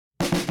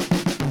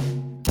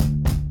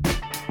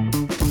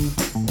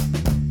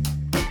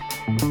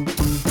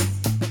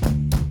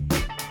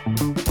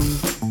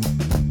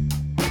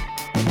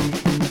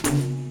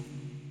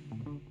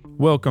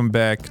Welcome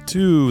back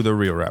to the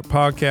Real Rap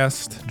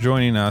Podcast.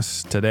 Joining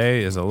us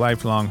today is a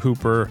lifelong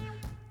hooper,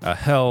 a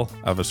hell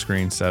of a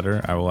screen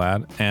setter, I will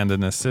add, and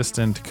an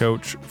assistant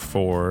coach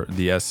for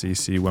the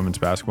SEC women's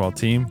basketball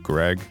team,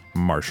 Greg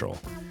Marshall.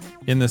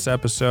 In this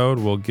episode,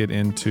 we'll get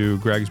into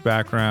Greg's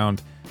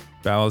background,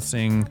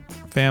 balancing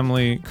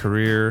family,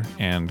 career,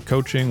 and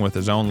coaching with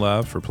his own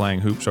love for playing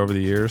hoops over the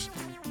years,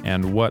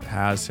 and what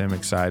has him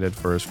excited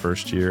for his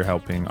first year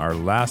helping our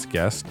last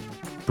guest,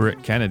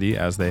 Britt Kennedy,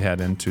 as they head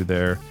into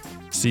their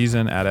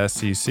season at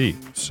SEC.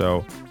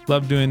 So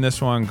love doing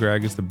this one.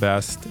 Greg is the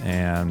best,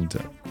 and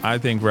I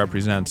think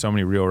represents so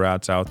many real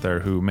rats out there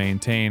who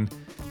maintain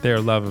their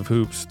love of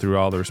hoops through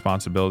all the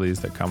responsibilities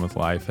that come with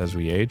life as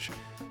we age.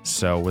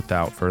 So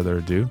without further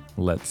ado,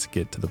 let's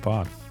get to the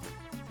pod.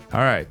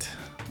 All right.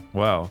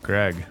 Well,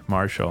 Greg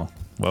Marshall,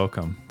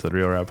 welcome to the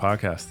Real Rap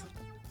Podcast.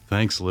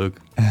 Thanks,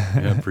 Luke.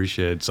 Yeah,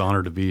 appreciate it. It's an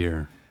honor to be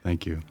here.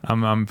 Thank you.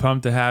 I'm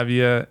pumped to have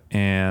you,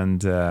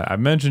 and I've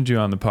mentioned you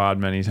on the pod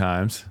many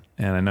times,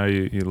 and I know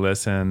you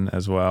listen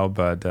as well,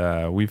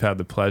 but we've had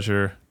the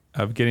pleasure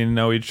of getting to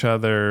know each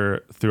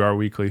other through our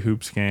weekly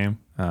hoops game,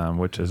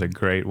 which is a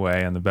great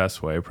way and the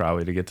best way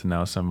probably to get to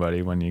know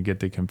somebody when you get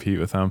to compete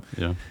with them.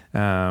 Yeah.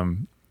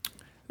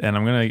 And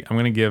I'm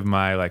gonna give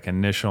my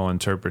initial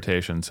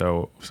interpretation.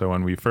 So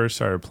when we first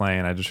started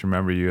playing, I just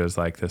remember you as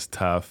this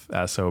tough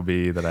SOB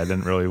that I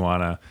didn't really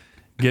want to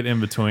get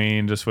in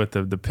between, just with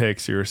the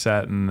picks you were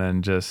setting,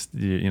 and just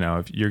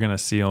if you're gonna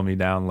seal me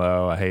down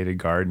low, I hated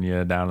guarding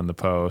you down in the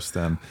post,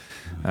 and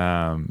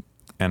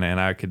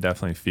I could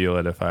definitely feel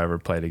it if I ever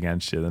played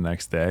against you the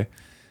next day.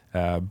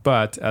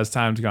 But as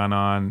time's gone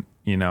on,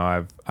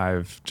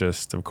 I've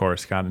just, of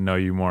course, gotten to know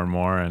you more and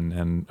more,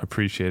 and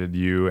appreciated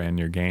you and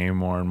your game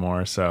more and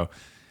more. So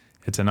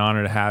it's an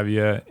honor to have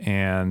you,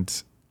 and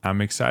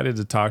I'm excited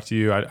to talk to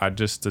you. I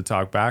just to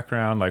talk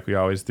background like we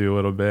always do a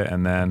little bit,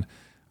 and then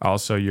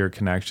also your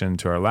connection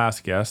to our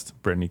last guest,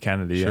 Britt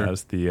Kennedy, sure.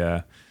 as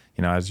the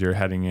as you're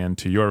heading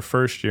into your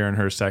first year and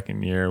her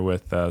second year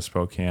with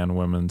Spokane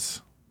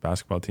women's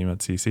basketball team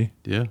at SEC.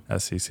 Yeah,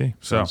 SEC.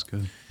 So sounds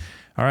good.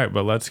 All right,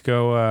 but let's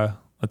go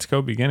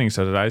beginning.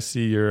 So did I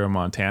see you're a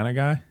Montana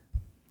guy?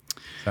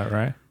 Is that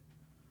right?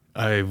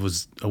 I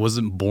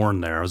wasn't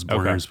born there. I was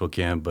born here in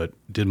Spokane, but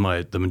the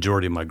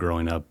majority of my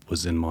growing up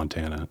was in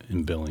Montana,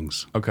 in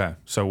Billings. Okay.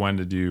 So when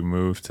did you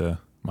move to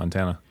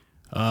Montana?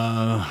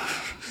 I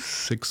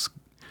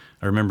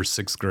remember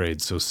sixth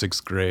grade. So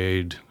sixth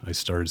grade, I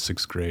started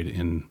sixth grade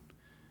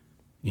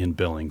in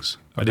Billings.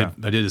 Okay.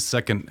 I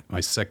did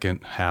my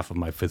second half of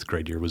my fifth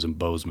grade year was in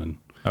Bozeman.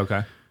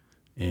 Okay.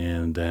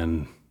 And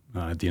then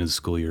at the end of the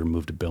school year,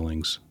 moved to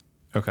Billings.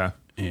 Okay.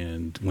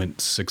 And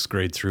went sixth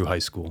grade through high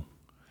school.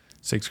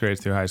 Sixth grade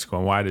through high school.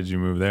 And why did you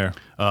move there?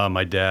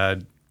 My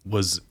dad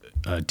was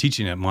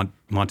teaching at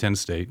Montana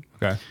State.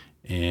 Okay.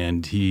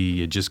 And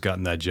he had just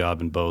gotten that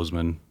job in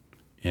Bozeman,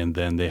 and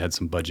then they had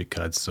some budget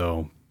cuts.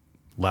 So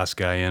last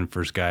guy in,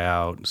 first guy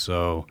out.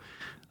 So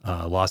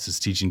lost his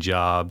teaching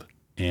job,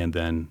 and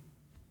then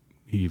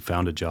he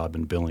found a job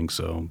in Billings.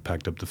 So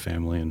packed up the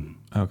family and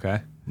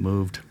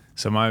moved.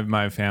 So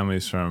my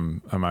family's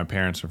from, my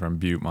parents are from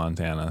Butte,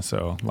 Montana.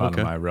 So a lot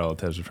of my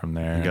relatives are from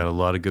there. I got a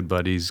lot of good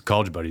buddies,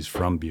 college buddies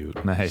from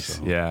Butte. Nice.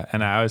 So. Yeah.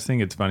 And I always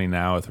think it's funny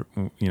now with,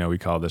 we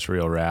call this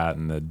Real Rat,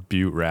 and the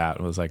Butte Rat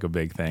was a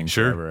big thing.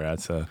 Sure. Forever.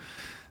 That's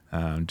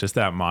just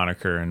that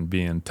moniker and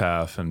being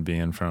tough and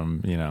being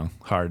from,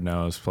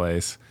 hard-nosed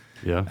place.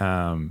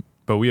 Yeah.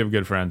 But we have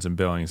good friends in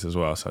Billings as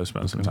well. So I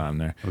spent some time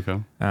there. Okay.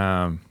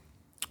 All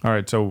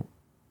right. So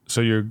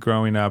you're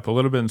growing up a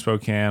little bit in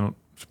Spokane,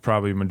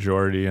 probably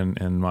majority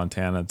in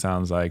Montana, it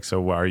sounds like.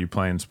 So are you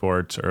playing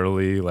sports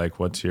early?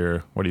 What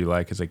do you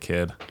like as a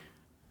kid?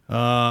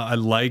 I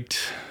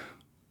liked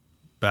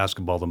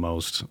basketball the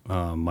most.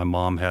 My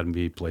mom had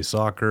me play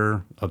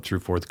soccer up through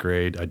fourth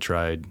grade. I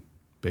tried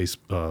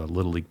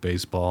Little League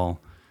baseball.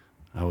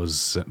 I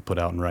was put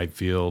out in right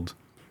field.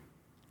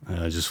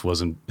 It just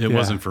wasn't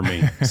for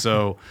me.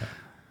 So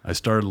I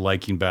started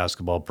liking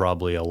basketball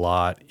probably a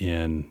lot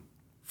in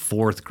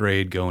fourth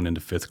grade going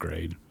into fifth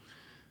grade.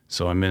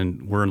 So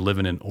we're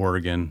living in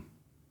Oregon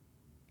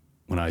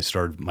when I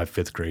started my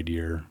fifth grade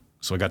year.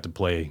 So I got to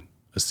play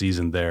a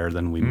season there.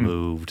 Then we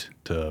moved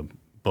to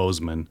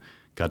Bozeman,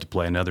 got to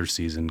play another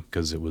season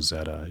because it was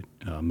at a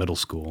middle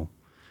school.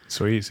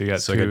 Sweet. So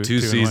I got two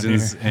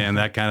seasons, and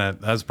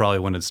that's probably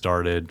when it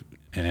started,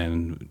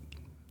 and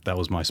that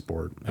was my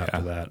sport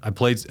after that. I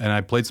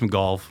played some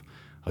golf.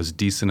 I was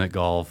decent at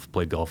golf,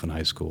 played golf in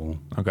high school.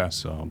 Okay.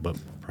 So, but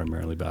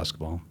primarily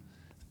basketball.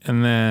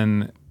 And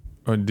then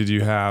did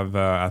you have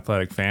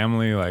athletic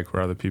family?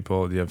 Were other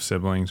people, do you have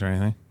siblings or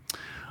anything?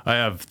 I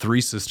have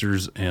three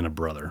sisters and a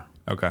brother.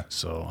 Okay.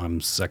 So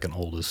I'm second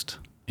oldest,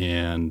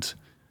 and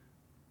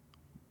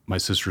my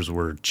sisters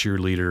were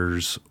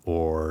cheerleaders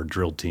or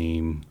drill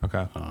team.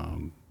 Okay.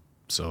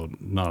 So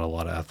not a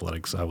lot of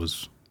athletics. I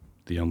was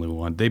the only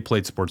one. They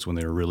played sports when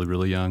they were really,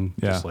 really young,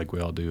 just like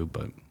we all do,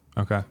 but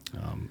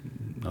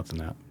nothing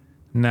that.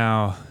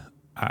 Now,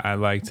 I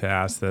like to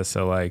ask this.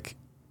 So,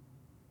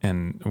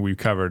 and we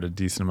covered a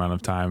decent amount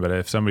of time, but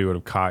if somebody would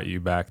have caught you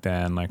back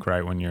then, like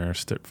right when you're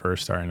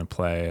first starting to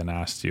play, and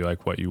asked you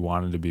like what you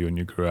wanted to be when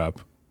you grew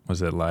up,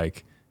 was it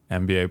like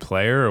NBA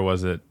player, or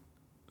was it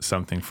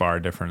something far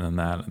different than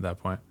that at that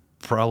point?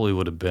 Probably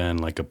would have been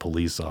like a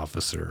police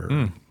officer,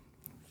 or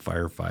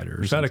firefighter.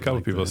 We've had a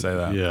couple people say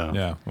that.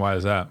 Yeah. Why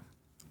is that?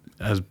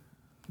 As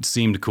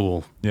seemed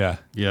cool. Yeah.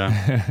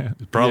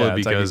 Probably it's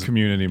because like a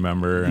community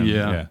member. And,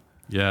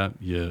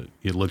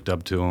 you looked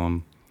up to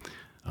him.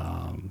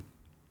 That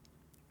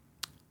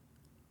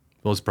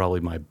was probably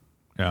would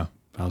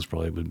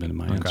have been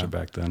my answer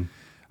back then.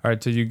 All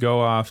right, so you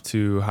go off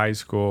to high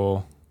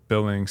school,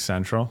 Billings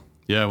Central.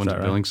 Yeah, I went to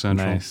Billings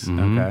Central. Nice.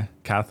 Okay.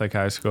 Catholic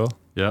high school.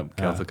 Yep,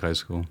 Catholic high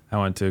school. I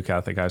went to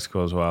Catholic high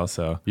school as well.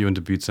 So you went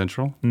to Butte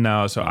Central?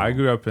 No, so I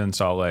grew up in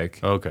Salt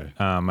Lake. Okay.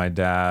 My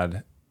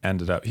dad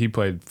he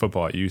played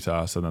football at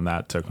Utah, so then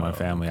that took my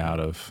family out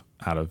of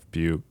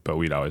Butte, but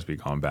we'd always be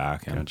going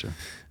back. And, Gotcha.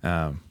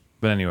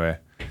 But anyway,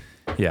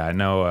 yeah, I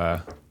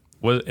know.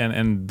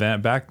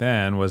 That back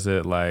then, was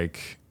it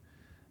like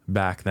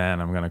back then?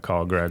 I'm gonna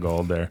call Greg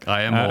old there.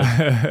 I am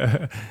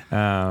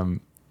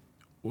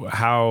old.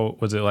 How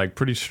was it? Like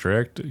pretty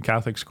strict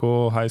Catholic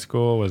school, high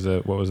school?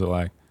 What was it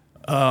like?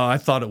 I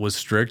thought it was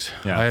strict.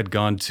 Yeah. I had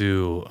gone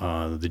to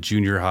the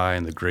junior high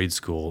and the grade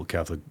school,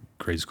 Catholic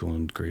grade school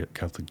and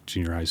Catholic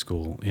junior high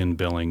school in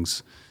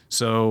Billings.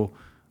 So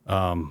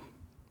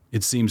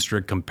it seemed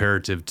strict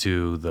comparative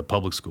to the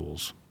public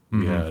schools.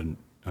 Mm-hmm.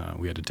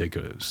 We had to take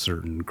a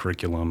certain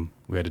curriculum.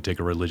 We had to take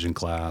a religion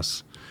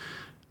class.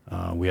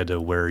 We had to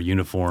wear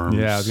uniforms.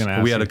 Yeah, I was going to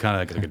ask. We had a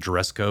kind of like a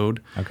dress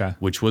code, okay,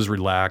 which was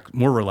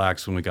more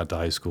relaxed when we got to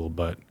high school,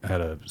 but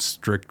had a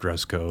strict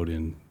dress code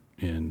in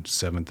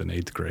 7th and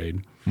 8th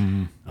grade.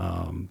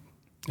 Mm-hmm.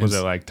 Was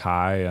it like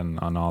tie and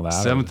on all that?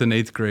 7th and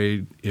 8th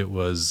grade, it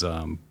was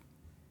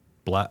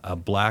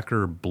black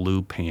or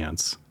blue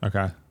pants.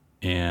 Okay.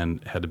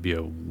 And had to be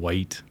a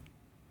white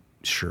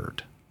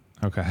shirt.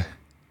 Okay.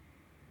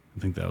 I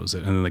think that was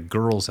it. And then the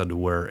girls had to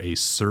wear a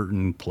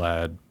certain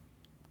plaid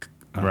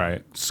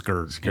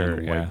skirt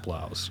and a white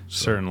blouse.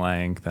 So. Certain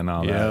length and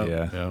all that.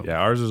 Yeah.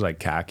 Ours was like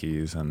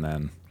khakis, and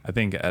then I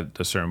think at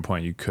a certain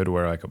point you could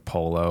wear like a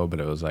polo, but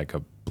it was like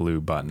a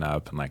blue button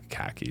up, and like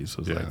khakis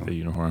was like the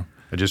uniform.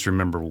 I just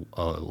remember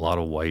a lot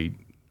of white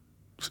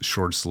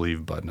short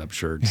sleeve button up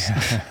shirts.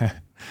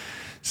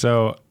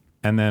 So,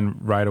 and then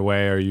right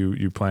away, are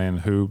you playing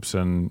hoops,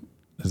 and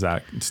is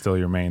that still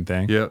your main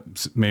thing? Yeah,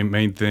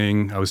 main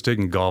thing. I was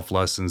taking golf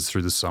lessons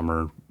through the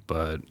summer,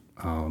 but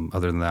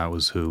other than that, it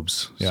was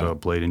hoops. Yeah. So I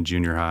played in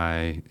junior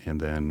high, and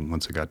then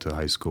once I got to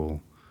high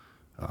school,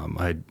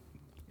 I had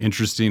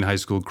interesting high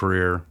school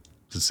career,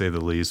 to say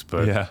the least,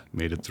 but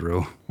made it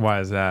through. Why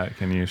is that?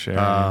 Can you share?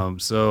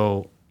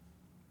 So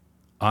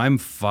I'm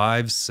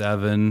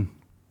 5'7",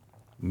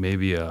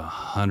 maybe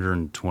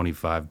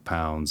 125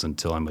 pounds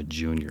until I'm a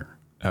junior.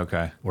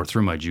 Okay. Or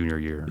through my junior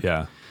year.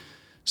 Yeah.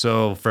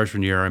 So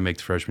freshman year, I make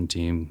the freshman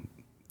team.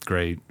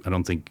 Great. I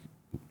don't think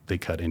they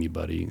cut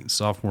anybody.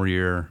 Sophomore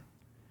year,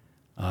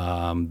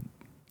 trying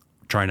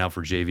out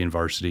for JV and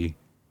varsity,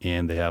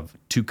 and they have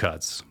 2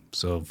 cuts.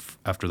 So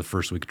after the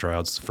first week of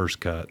tryouts, the first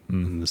cut,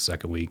 and the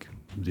second week,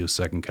 do a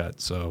second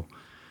cut. So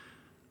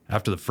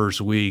after the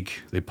first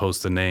week, they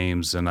post the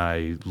names, and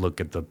I look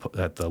at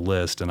the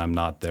list, and I'm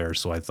not there.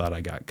 So I thought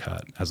I got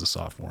cut as a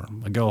sophomore.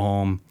 I go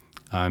home,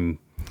 I'm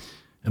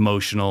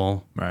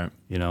emotional. Right.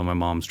 You know, my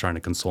mom's trying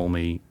to console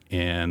me,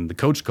 and the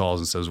coach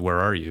calls and says, "Where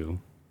are you?"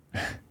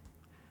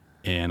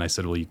 And I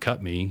said, "Well, you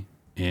cut me."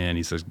 And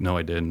he says, "No,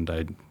 I didn't.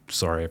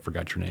 Sorry, I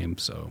forgot your name."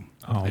 So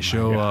I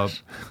show up,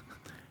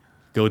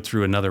 go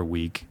through another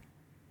week,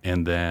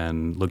 and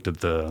then looked at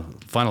the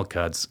final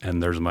cuts,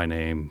 and there's my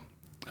name,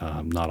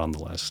 not on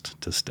the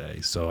list to stay.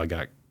 So I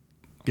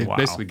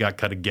basically got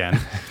cut again.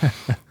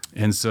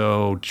 And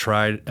so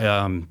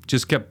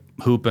just kept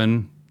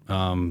hooping.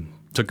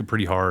 Took it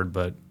pretty hard,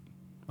 but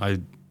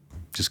I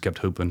just kept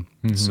hooping.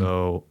 Mm-hmm.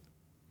 So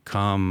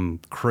come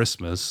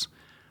Christmas,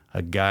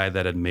 a guy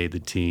that had made the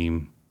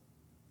team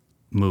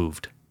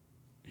moved.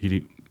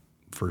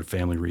 For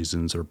family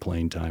reasons or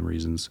playing time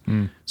reasons.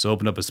 So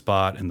opened up a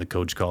spot, and the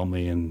coach called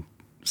me and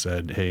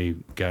said, "Hey,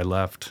 guy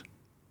left.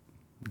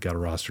 Got a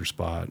roster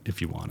spot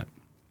if you want it."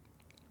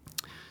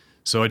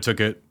 So I took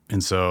it,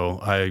 and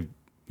so I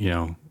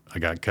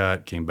got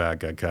cut, came back,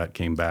 got cut,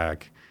 came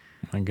back.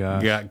 Oh my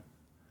gosh.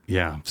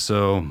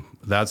 So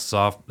that's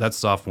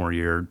sophomore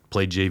year,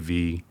 played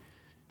JV.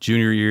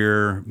 Junior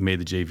year, made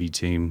the JV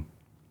team,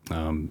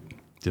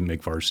 didn't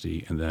make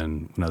varsity, and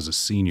then when I was a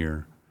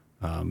senior,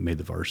 made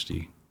the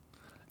varsity.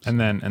 And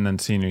then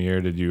senior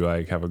year, did you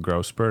like have a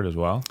growth spurt as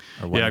well?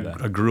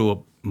 I grew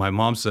up. My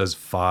mom says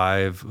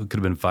it could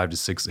have been 5 to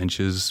 6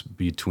 inches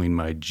between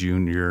my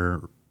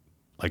junior,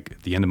 like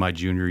at the end of my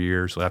junior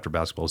year, so after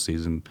basketball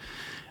season.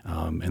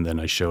 And then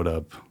I showed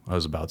up, I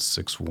was about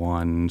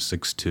 6'1",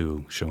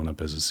 6'2", showing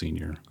up as a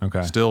senior.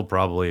 Okay. Still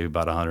probably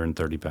about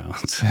 130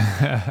 pounds.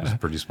 It was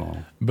pretty small.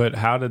 But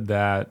how did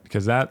that,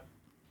 because that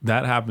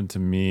happened to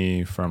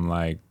me from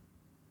like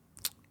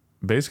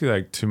basically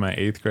like to my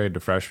 8th grade to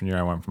freshman year,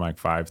 I went from like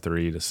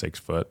 5'3" to 6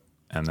 foot.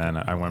 And then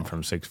I went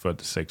from 6 foot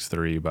to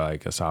 6'3" by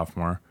like a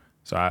sophomore.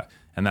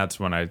 And that's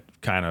when I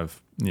kind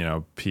of,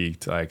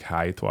 peaked like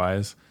height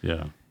wise.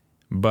 Yeah.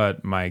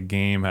 But my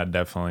game had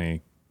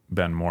definitely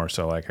been more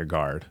so like a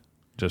guard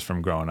just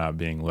from growing up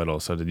being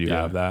little. So did you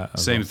have that?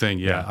 Same thing.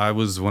 Yeah. I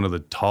was one of the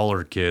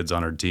taller kids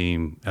on our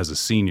team as a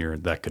senior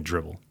that could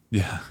dribble.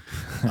 Yeah.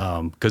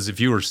 Because if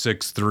you were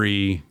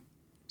 6'3",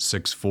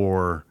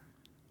 6'4",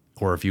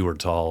 or if you were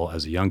tall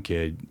as a young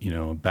kid,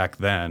 back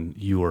then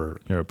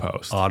you're a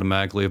post.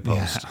 Automatically a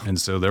post. Yeah.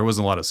 And so there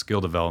wasn't a lot of skill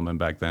development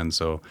back then.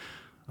 So,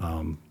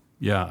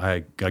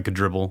 I could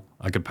dribble,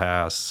 I could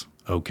pass,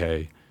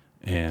 okay.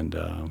 And,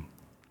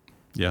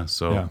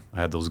 I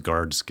had those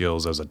guard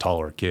skills as a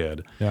taller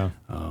kid. Yeah.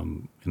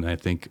 And I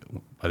think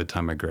by the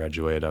time I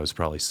graduated, I was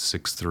probably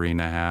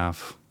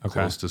 6'3.5",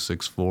 close to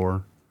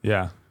 6'4".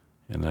 Yeah.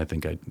 And I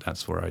think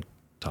that's where I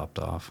topped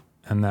off.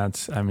 And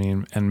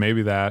and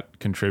maybe that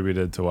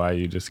contributed to why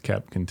you just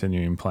kept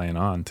continuing playing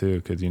on too,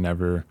 because you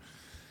never,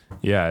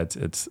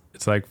 it's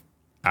like,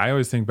 I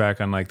always think back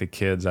on like the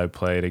kids I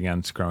played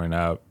against growing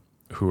up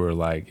who were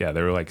like,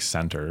 they were like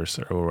centers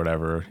or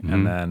whatever. Mm-hmm.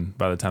 And then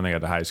by the time they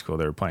got to high school,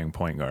 they were playing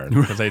point guard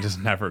because they just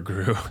never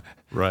grew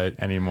right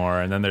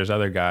anymore. And then there's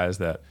other guys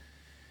that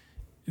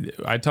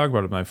I talk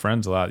about with my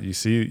friends a lot.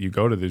 You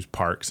go to these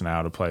parks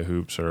now to play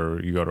hoops,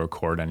 or you go to a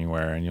court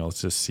anywhere, and you'll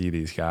just see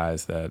these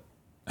guys that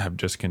have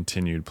just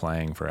continued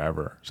playing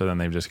forever. So then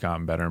they've just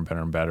gotten better and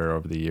better and better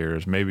over the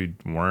years. Maybe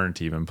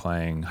weren't even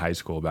playing high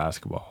school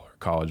basketball or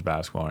college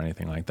basketball or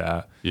anything like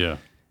that. Yeah.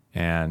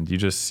 And you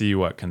just see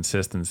what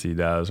consistency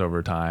does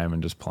over time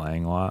and just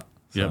playing a lot.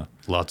 So, yeah.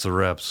 Lots of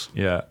reps.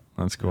 Yeah.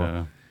 That's cool.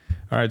 Yeah.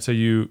 All right. So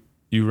you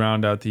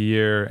round out the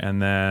year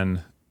and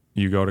then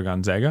you go to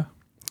Gonzaga?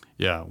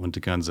 Yeah. Went to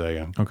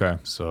Gonzaga. Okay.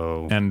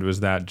 So. And was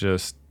there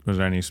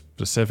any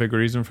specific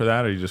reason for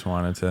that, or you just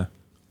wanted to?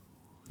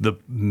 The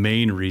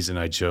main reason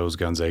I chose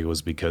Gonzaga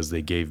was because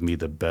they gave me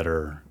the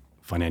better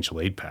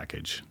financial aid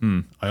package.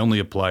 I only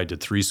applied to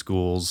 3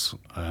 schools,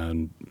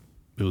 and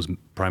it was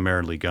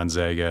primarily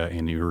Gonzaga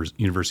and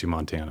University of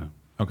Montana.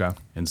 Okay.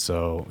 And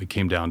so it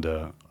came down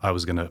to I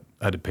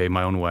had to pay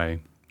my own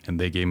way, and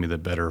they gave me the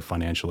better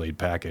financial aid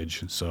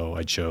package. So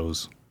I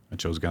chose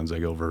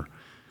Gonzaga over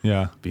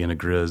being a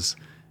Grizz.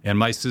 And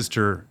my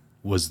sister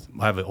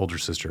I have an older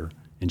sister,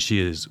 and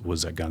she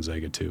was at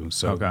Gonzaga too.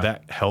 So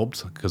that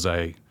helped because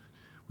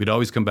we'd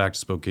always come back to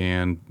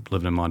Spokane,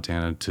 living in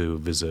Montana, to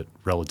visit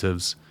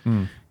relatives.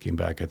 Came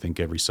back, I think,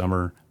 every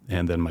summer.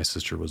 And then my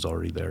sister was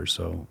already there.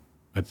 So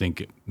I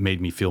think it made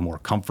me feel more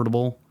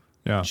comfortable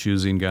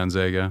choosing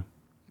Gonzaga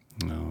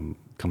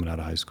coming out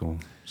of high school.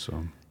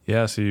 So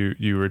so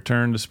you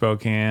return to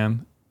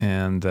Spokane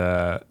and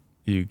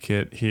you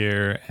get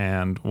here,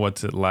 and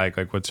what's it like?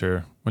 Like what's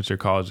your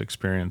college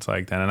experience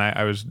like then? And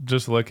I was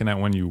just looking at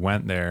when you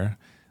went there.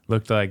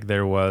 Looked like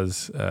there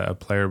was a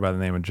player by the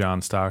name of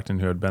John Stockton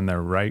who had been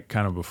there right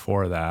kind of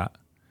before that.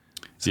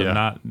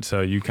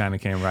 So you kind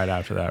of came right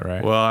after that,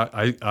 right? Well,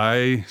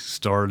 I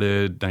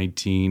started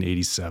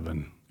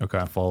 1987.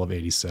 Okay. Fall of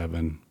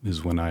 87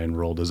 is when I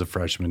enrolled as a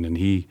freshman, and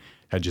he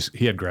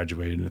had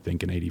graduated, I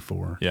think, in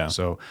 84. Yeah.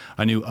 So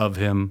I knew of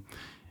him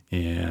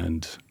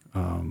and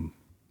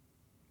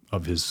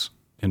of his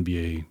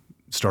NBA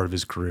start of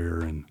his career,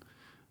 and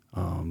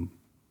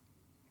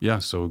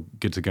so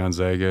get to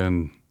Gonzaga,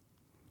 and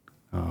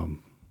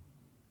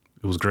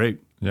it was great.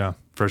 Yeah.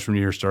 Freshman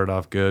year started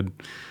off good.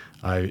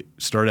 I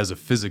started as a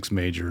physics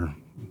major,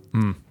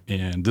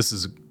 and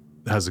this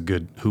has a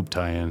good hoop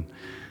tie-in.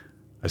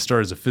 I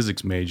started as a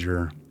physics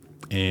major,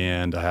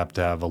 and I have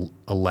to have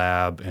a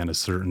lab and a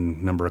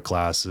certain number of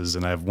classes,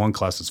 and I have one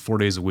class that's 4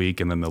 days a week,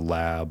 and then the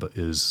lab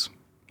is,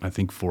 I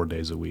think, 4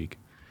 days a week.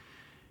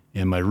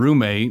 And my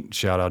roommate,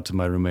 shout out to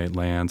my roommate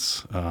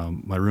Lance,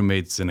 my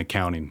roommate's in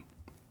accounting.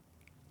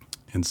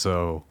 And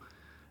so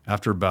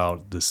after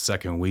about the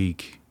second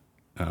week,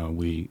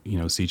 we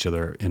see each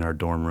other in our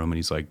dorm room, and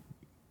he's like,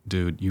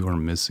 dude, you are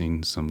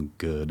missing some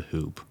good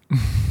hoop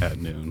at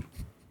noon.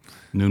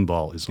 Noon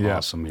ball is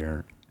awesome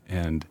here.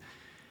 And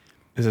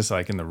is this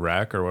like in the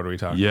rec, or what are we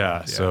talking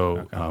about?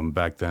 So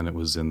back then it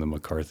was in the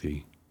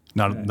McCarthy,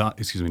 not in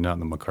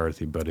the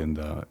McCarthy, but in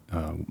the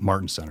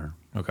Martin Center.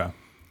 Okay.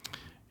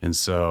 And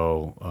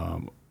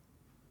so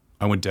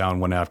I went down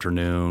one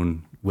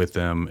afternoon with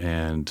him,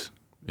 and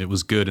it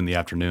was good in the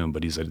afternoon,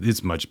 but he said,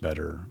 it's much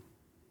better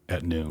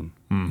at noon.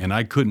 And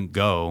I couldn't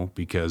go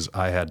because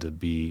I had to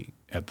be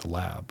at the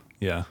lab.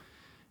 Yeah.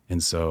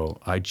 And so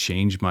I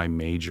changed my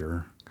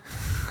major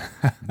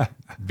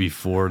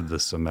before the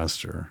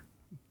semester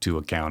to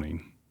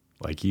accounting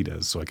like he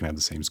does, so I can have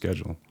the same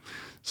schedule.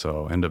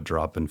 So I ended up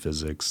dropping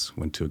physics,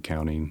 went to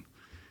accounting.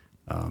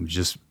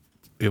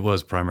 It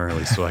was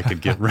primarily so I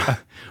could get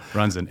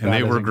runs in. And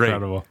they were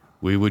incredible. Great.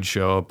 We would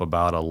show up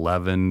about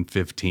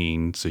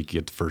 11:15 so you could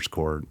get the first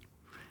court.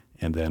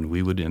 And then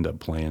we would end up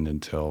playing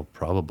until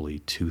probably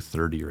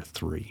 2:30 or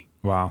 3.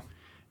 Wow.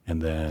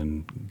 And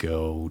then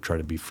go try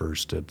to be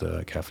first at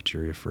the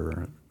cafeteria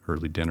for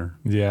early dinner.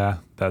 Yeah,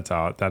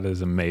 that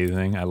is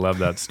amazing. I love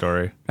that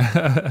story.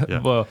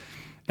 Yeah. Well,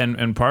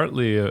 and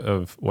partly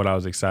of what I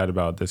was excited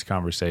about this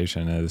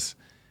conversation is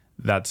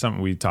that's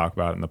something we talk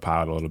about in the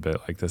pod a little bit,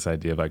 like this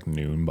idea of like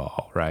noon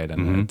ball, right?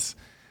 And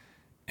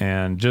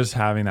and just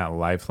having that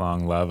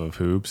lifelong love of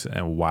hoops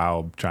and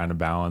while trying to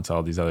balance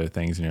all these other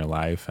things in your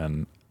life.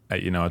 And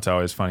it's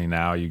always funny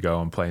now you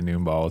go and play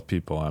noon ball with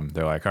people and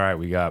they're like, all right,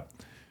 we got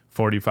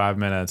 45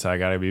 minutes. I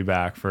got to be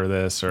back for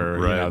this.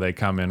 Or, they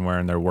come in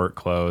wearing their work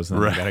clothes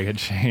and they got to get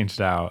changed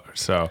out.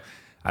 So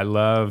I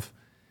love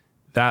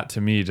that.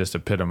 To me, just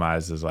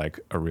epitomizes like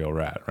a real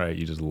rat, right?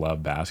 You just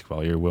love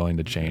basketball. You're willing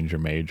to change your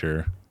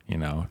major,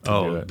 to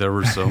do it. There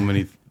were so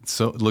many.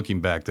 So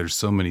looking back, there's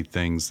so many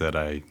things that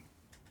I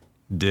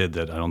did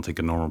that I don't think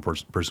a normal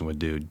person would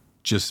do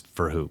just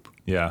for hoop.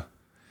 Yeah.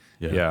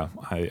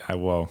 I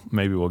will.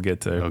 Maybe we'll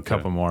get to a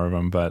couple more of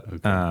them. But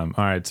all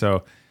right.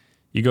 So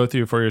you go through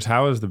your 4 years.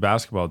 How was the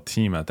basketball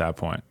team at that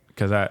point?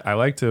 Because I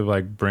like to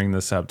like bring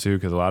this up too,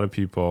 because a lot of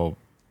people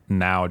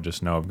now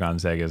just know of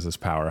Gonzaga as this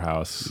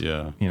powerhouse,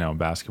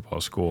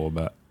 basketball school.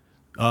 But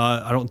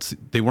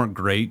they weren't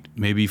great.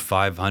 Maybe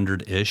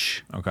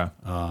 500-ish. Okay.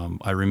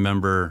 I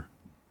remember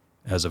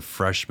as a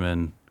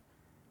freshman,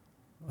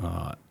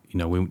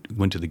 we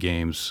went to the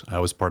games. I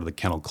was part of the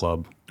kennel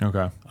club.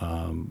 Okay.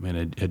 And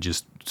it had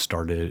just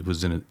started. It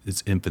was in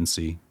its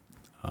infancy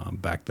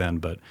back then,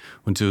 but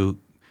went to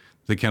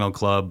the kennel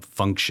club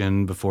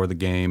function before the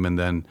game, and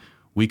then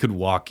we could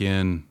walk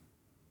in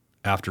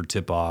after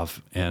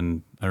tip-off.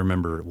 And I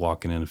remember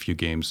walking in a few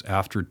games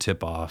after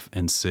tip-off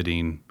and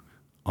sitting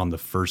on the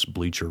first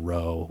bleacher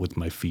row with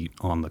my feet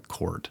on the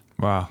court.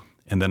 Wow.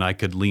 And then I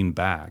could lean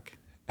back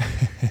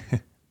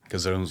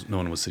because no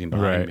one was sitting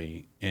behind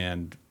me,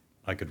 and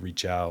I could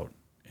reach out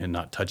and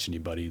not touch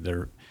anybody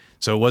there.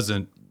 So it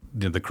wasn't,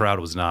 the crowd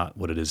was not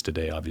what it is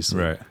today,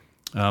 obviously. Right.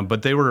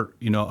 But they were,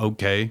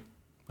 okay,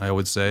 I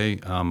would say.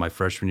 My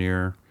freshman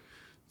year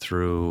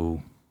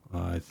through,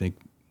 I think,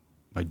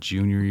 my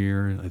junior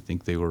year, I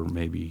think they were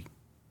maybe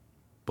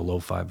below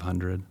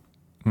 500,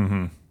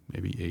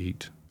 maybe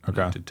 8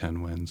 to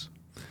 10 wins.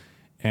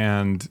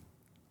 And,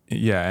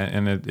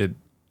 and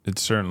it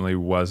certainly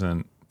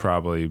wasn't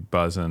probably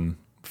buzzing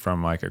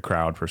from like a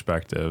crowd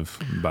perspective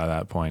by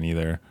that point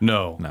either.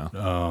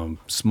 No.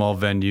 Small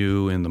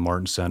venue in the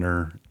Martin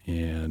Center,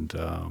 and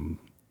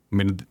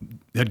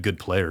they had good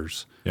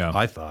players. Yeah,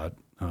 I thought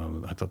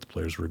the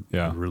players were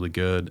really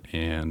good,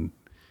 and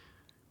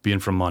being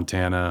from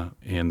Montana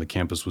and the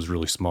campus was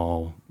really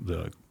small.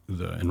 The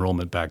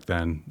enrollment back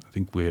then, I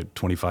think we had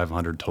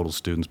 2,500 total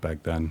students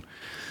back then.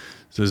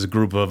 So there's a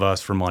group of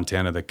us from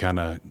Montana that kind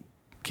of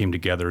came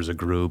together as a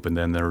group, and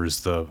then there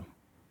was the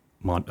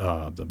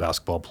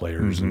basketball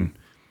players, and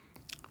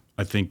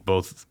I think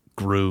both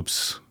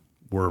groups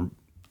were,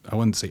 I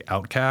wouldn't say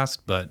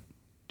outcast, but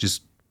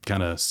just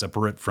kind of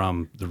separate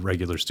from the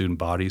regular student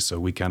body.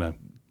 So we kind of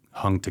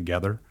hung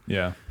together.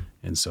 Yeah.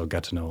 And so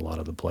got to know a lot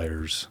of the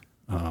players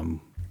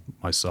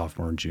my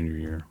sophomore and junior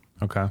year.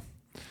 Okay.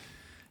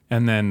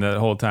 And then the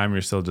whole time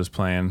you're still just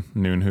playing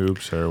noon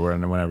hoops or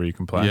whenever you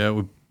can play?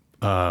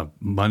 Yeah.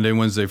 Monday,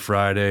 Wednesday,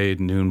 Friday,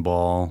 noon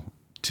ball.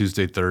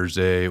 Tuesday,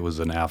 Thursday, it was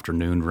an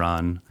afternoon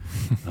run,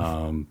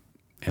 and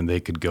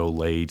they could go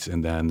late.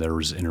 And then there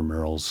was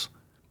intramurals,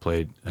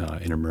 played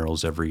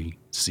intramurals every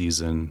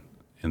season.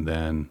 And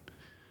then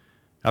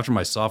after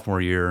my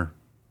sophomore year,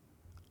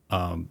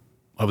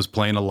 I was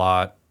playing a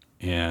lot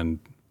and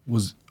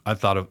I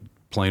thought of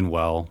playing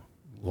well.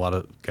 A lot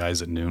of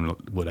guys at noon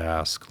would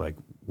ask, like,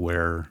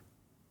 where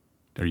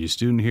are you a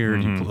student here?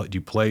 Do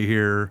you play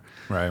here?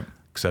 Right.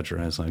 Et cetera.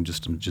 And I was like, I'm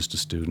just a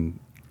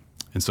student.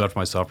 And so after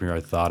my sophomore year,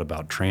 I thought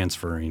about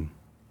transferring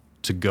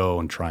to go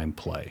and try and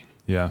play.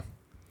 Yeah.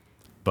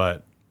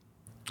 But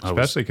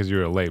especially because you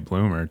were a late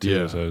bloomer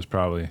too, so it was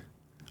probably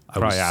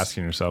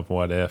asking yourself,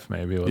 what if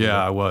maybe?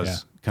 I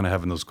was kind of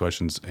having those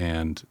questions,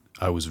 and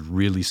I was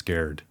really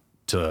scared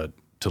to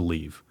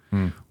leave.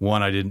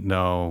 One, I didn't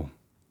know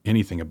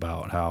anything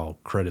about how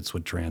credits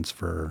would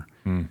transfer,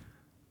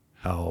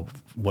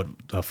 what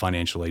a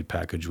financial aid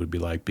package would be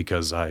like,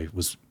 because I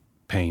was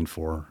paying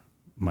for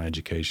my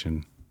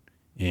education.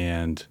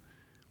 And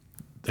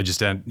I just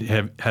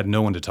had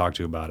no one to talk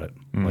to about it.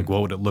 Like,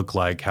 what would it look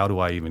like? How do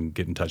I even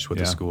get in touch with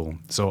the school?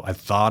 So I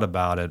thought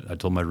about it. I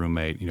told my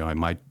roommate,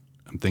 I'm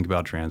thinking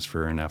about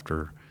transferring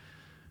after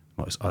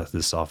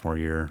this sophomore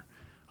year.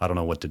 I don't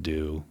know what to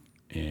do.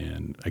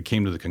 And I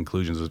came to the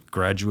conclusions that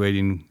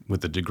graduating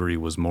with a degree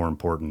was more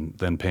important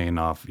than paying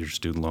off your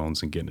student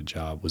loans and getting a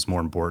job was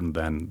more important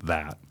than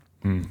that.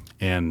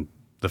 And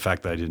the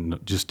fact that I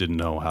didn't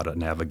know how to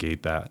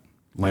navigate that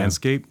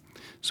landscape.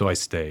 So I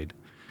stayed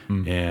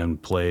and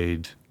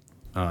played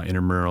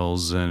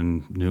intramurals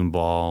and noon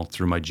ball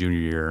through my junior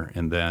year.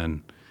 And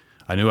then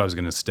I knew I was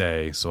going to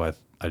stay, so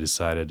I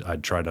decided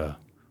I'd try to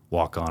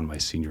walk on my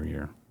senior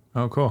year.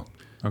 Oh, cool.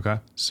 Okay.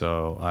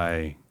 So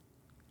I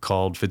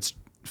called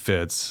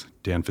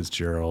Dan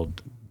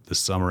Fitzgerald, the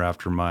summer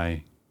after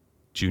my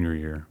junior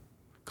year,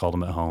 called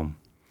him at home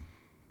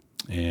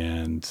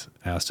and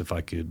asked if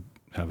I could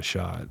have a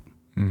shot.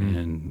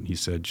 And he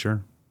said,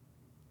 sure.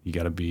 You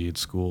got to be at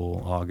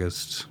school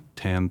August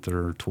 10th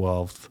or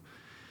 12th.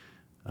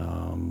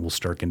 We'll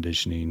start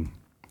conditioning.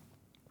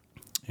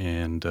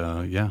 And,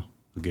 we'll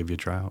give you a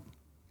tryout.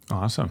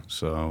 Awesome.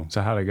 So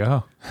how'd it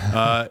go?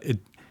 It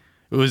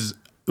was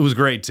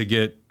great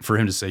for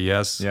him to say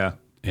yes. Yeah.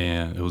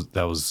 And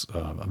that was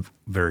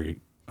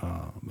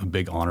a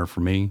big honor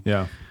for me.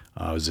 Yeah.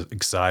 I was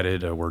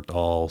excited. I worked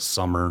all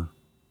summer,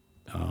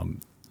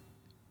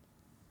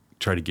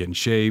 tried to get in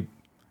shape.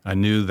 I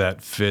knew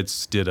that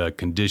Fitz did a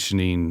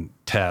conditioning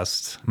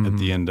test at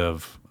the end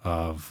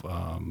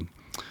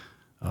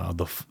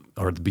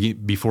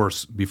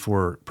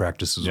before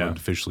practices would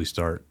officially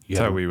start.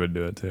 That's how we would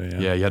do it too.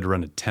 Yeah, you had to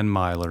run a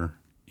 10-miler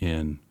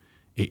in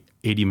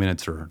 80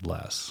 minutes or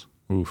less.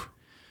 Oof.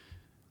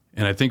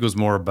 And I think it was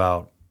more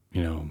about,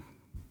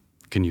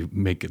 can you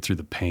make it through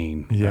the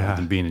pain rather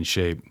than being in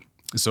shape?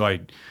 So I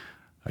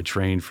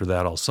trained for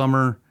that all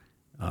summer,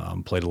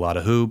 played a lot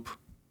of hoop,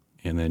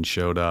 and then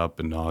showed up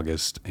in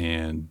August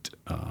and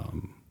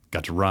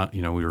got to run.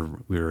 We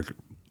were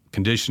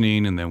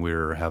conditioning, and then we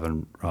were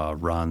having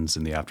runs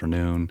in the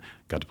afternoon.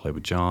 Got to play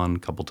with John a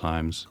couple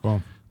times.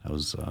 Cool. He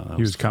was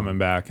coming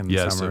back in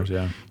the summers.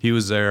 So he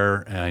was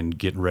there and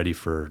getting ready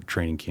for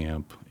training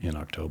camp in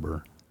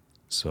October.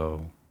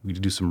 So we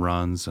do some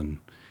runs, and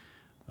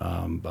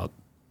about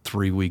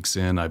 3 weeks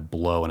in, I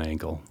blow an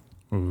ankle.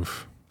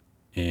 Oof.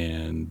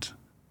 And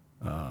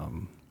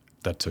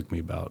that took me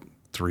about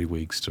 3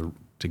 weeks to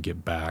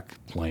get back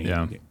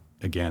playing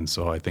again.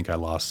 So I think I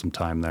lost some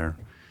time there,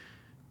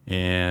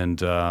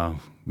 and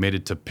made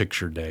it to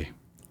picture day.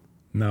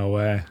 No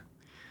way.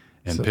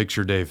 And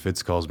picture day,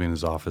 Fitz calls me in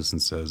his office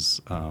and says,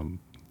 I'd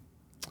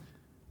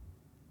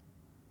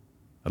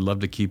love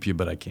to keep you,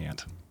 but I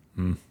can't.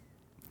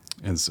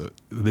 And so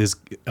this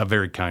a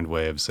very kind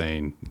way of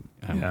saying,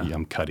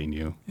 I'm cutting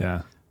you.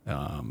 Yeah.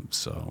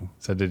 So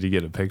did you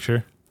get a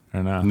picture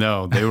or no?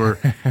 No, they were.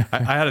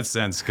 I had a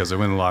sense because I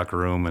went in the locker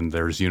room and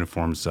there's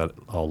uniforms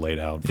all laid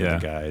out for the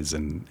guys,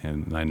 and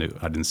I knew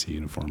I didn't see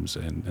uniforms,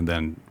 and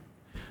then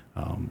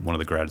one of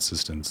the grad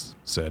assistants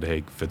said,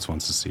 "Hey, Fitz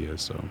wants to see you."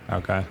 So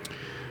okay,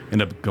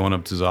 ended up going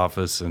up to his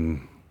office,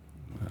 and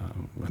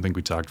I think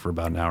we talked for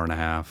about an hour and a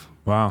half.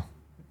 Wow.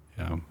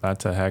 Yeah,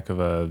 that's a heck of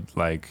a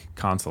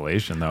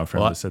consolation though for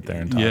him to sit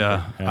there and talk.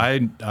 Yeah.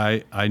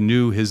 I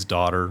knew his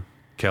daughter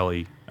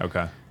Kelly.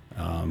 Okay.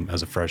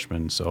 As a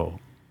freshman,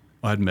 so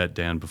I'd met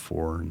Dan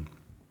before, and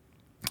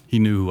he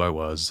knew who I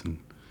was, and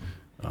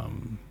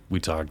we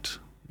talked.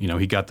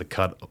 He got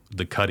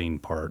the cutting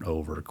part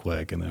over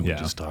quick, and then we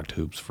just talked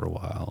hoops for a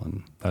while.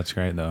 And that's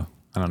great though.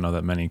 I don't know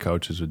that many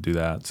coaches would do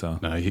that. So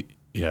no, he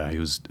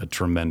was a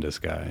tremendous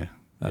guy.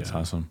 That's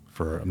awesome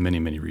for many,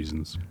 many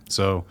reasons.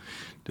 So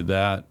did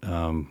that.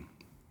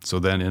 So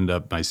then ended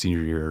up my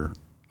senior year,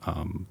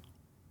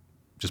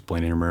 just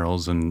playing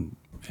intramurals and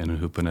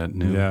hooping at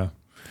noon. Yeah.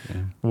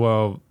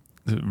 Well,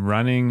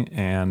 running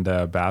and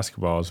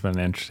basketball has been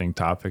an interesting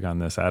topic on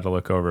this. I had to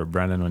look over at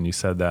Brendan when you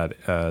said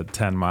that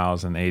 10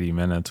 miles in 80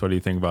 minutes. What do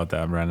you think about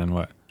that, Brendan?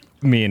 What?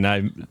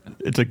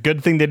 It's a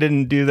good thing they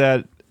didn't do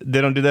that. They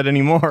don't do that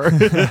anymore.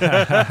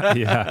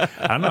 Yeah.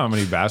 I don't know how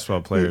many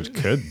basketball players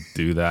could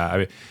do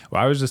that.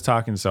 I was just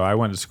talking. So I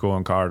went to school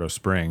in Colorado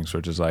Springs,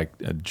 which is like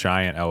a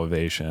giant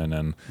elevation.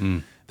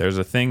 And there's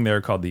a thing there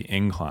called the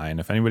incline.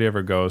 If anybody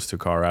ever goes to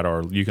Colorado,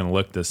 or you can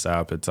look this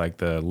up, it's like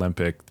the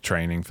Olympic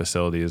training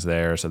facility is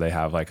there. So they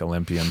have like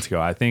Olympians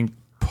go. I think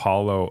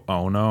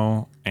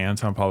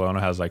Anton Paulo Ono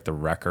has like the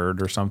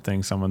record or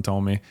something, someone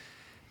told me.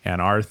 And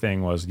our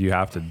thing was you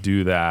have to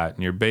do that,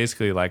 and you're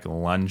basically like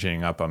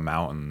lunging up a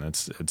mountain.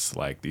 It's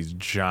like these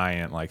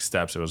giant like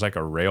steps. It was like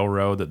a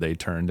railroad that they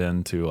turned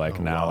into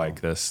like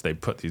this. They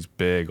put these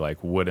big like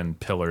wooden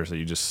pillars that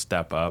you just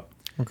step up.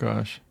 Oh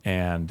gosh.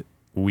 And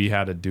we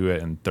had to do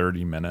it in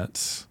 30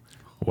 minutes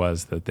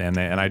was the thing.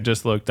 And I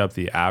just looked up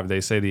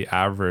they say the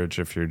average,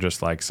 if you're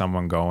just like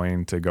someone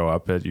going to go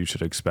up it, you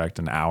should expect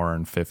an hour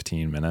and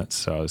 15 minutes.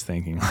 So I was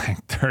thinking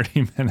like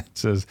 30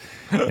 minutes is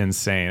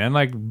insane. And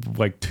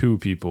like two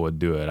people would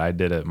do it. I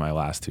did it my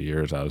last 2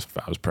 years. I was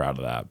proud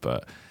of that,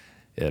 but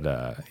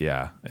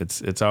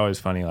it's always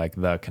funny. Like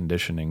the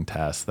conditioning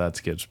test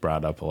that gets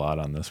brought up a lot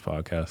on this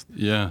podcast.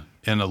 Yeah.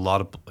 And a lot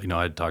of,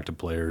 I'd talked to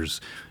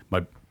players,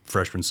 my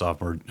freshman,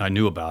 sophomore, I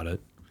knew about it.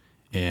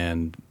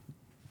 And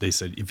they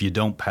said, if you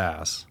don't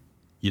pass,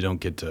 you don't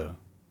get to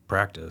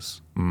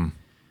practice. And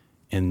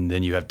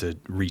then you have to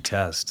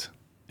retest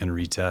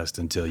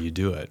until you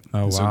do it.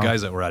 Oh, wow. So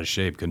guys that were out of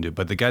shape couldn't do it.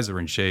 But the guys that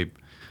were in shape,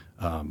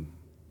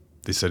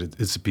 they said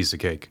it's a piece of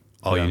cake.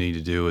 All you need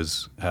to do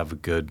is have a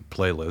good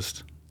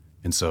playlist.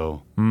 And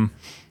so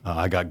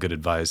I got good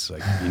advice.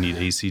 Like you need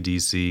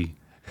AC/DC,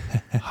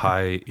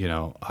 high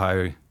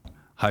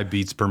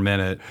beats per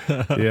minute,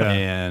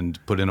 and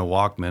put in a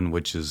Walkman,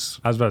 which is.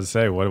 I was about to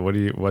say,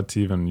 what's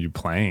even you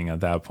playing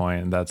at that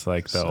point? And that's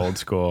like the old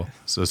school.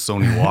 So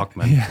Sony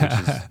Walkman, which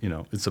is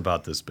it's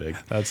about this big.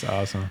 That's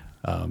awesome.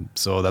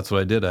 So that's what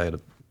I did. I had a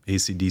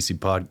AC/DC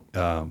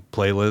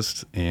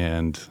playlist,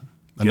 and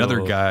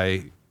another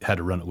guy had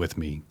to run it with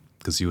me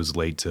because he was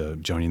late to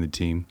joining the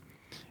team.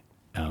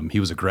 he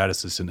was a grad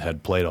assistant,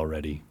 had played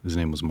already. His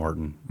name was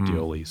Martin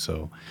Dioli.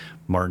 So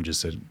Martin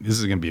just said, this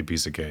is going to be a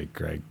piece of cake,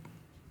 Greg.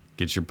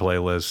 Get your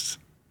playlist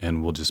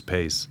and we'll just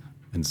pace.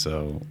 And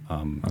so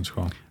that's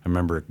cool. I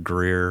remember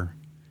Greer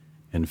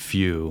and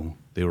Few,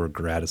 they were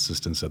grad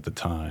assistants at the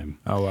time.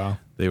 Oh, wow.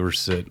 They were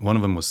one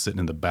of them was sitting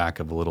in the back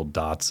of a little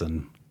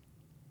Datsun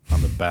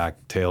on the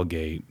back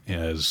tailgate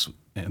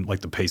and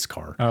like the pace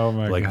car. Oh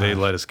my Like gosh. they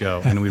let us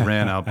go. And we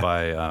ran out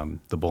by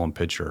the Bull and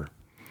Pitcher.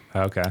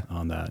 Okay.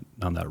 On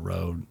that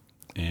road,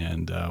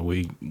 and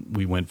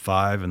we went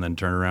 5 and then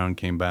turned around and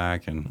came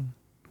back, and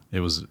it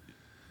was,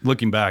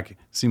 looking back, it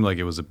seemed like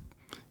it was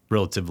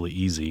relatively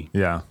easy.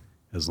 Yeah.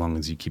 As long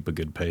as you keep a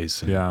good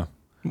pace. Yeah.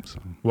 So.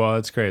 Well,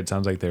 it's great. It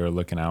sounds like they were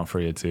looking out for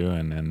you too,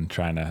 and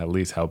trying to at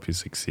least help you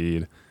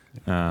succeed.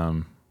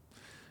 Wow.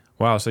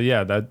 So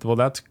yeah,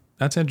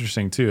 that's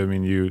interesting too. I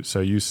mean,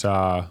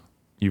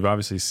 you've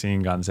obviously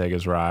seen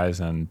Gonzaga's rise,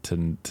 and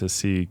to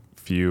see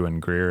Few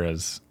and Greer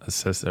as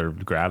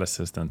grad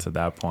assistants at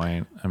that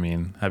point. I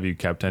mean, have you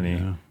kept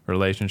any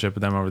relationship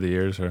with them over the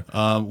years? Or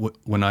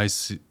when I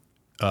see,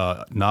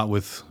 not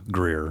with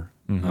Greer,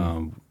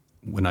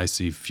 when I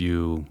see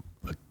Few,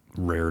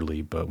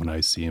 rarely, but when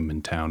I see him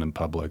in town in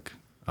public,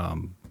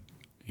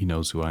 he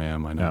knows who I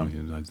am. I know.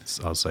 Yeah.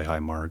 I'll say hi,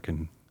 Mark,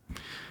 and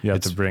you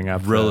have to bring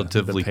up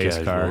relatively the pace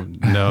casual. car.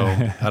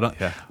 No, I don't.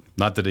 Yeah.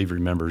 Not that he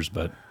remembers,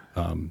 but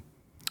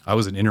I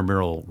was an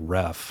intramural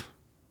ref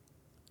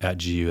at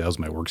GU. That was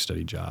my work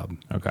study job.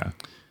 Okay.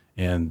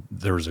 And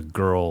there was a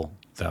girl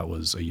that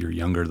was a year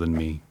younger than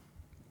me.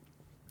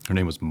 Her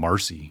name was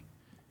Marcy,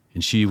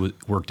 and she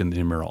worked in the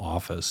intramural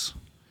office.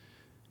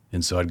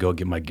 And so I'd go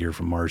get my gear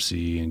from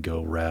Marcy and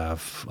go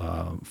ref,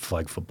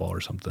 flag football or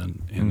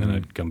something. And then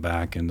I'd come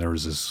back, and there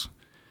was this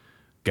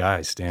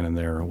guy standing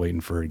there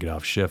waiting for her to get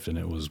off shift, and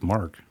it was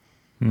Mark.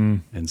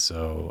 And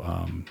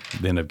so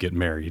they ended up getting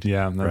married.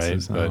 Yeah,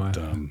 that's right. But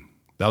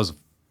that was the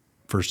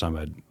first time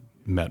I'd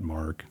met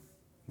Mark.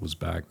 Was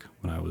back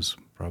when I was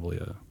probably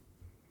a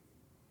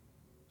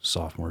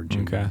sophomore,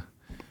 junior. Okay.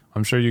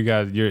 I'm sure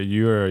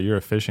you're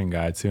a fishing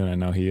guy too, and I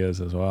know he is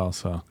as well.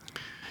 So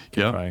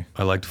yeah,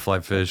 I like to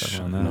fly fish.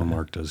 I know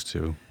Mark does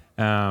too.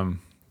 Now,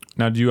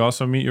 do you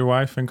also meet your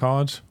wife in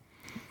college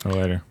or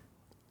later?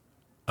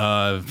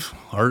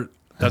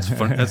 That's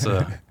fun.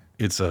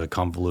 It's a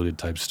convoluted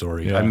type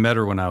story. Yeah. I met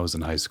her when I was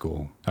in high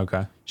school.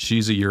 Okay.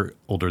 She's a year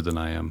older than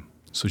I am,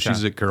 so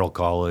she's at Carroll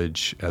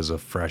College as a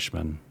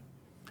freshman.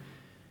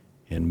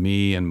 And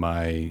me and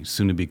my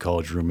soon-to-be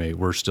college roommate,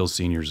 we're still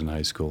seniors in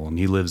high school, and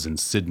he lives in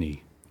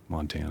Sydney,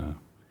 Montana.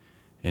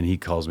 And he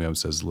calls me up and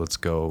says, let's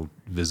go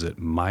visit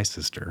my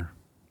sister,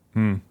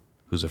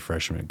 who's a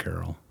freshman at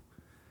Carroll.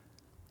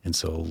 And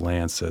so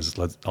Lance says,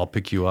 I'll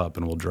pick you up,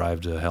 and we'll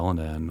drive to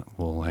Helena, and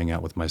we'll hang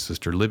out with my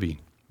sister, Libby.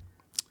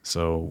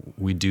 So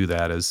we do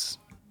that as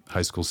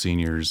high school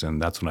seniors,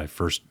 and that's when I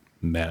first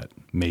met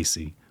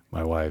Macy,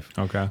 my wife.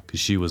 Okay.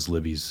 Because she was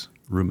Libby's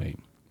roommate.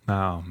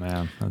 Oh,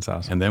 man. That's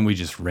awesome. And then we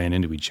just ran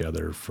into each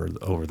other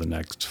over the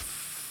next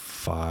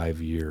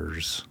 5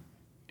 years.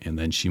 And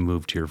then she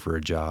moved here for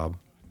a job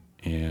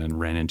and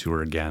ran into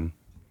her again.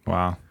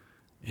 Wow.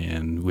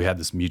 And we had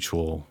this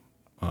mutual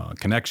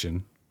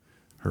connection.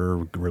 Her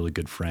really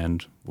good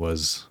friend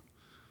was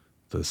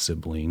the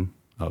sibling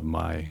of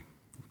my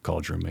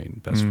college roommate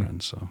and best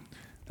friend. So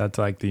that's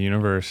like the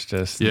universe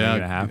just making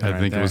it happen. I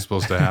think it was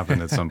supposed to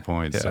happen at some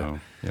point. So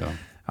yeah.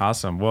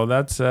 Awesome. Well,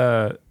 that's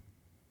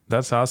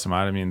awesome.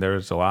 I mean,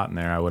 there's a lot in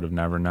there I would have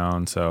never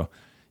known. So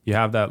you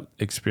have that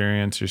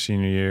experience your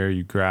senior year,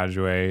 you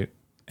graduate,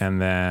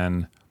 and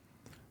then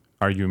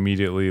are you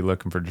immediately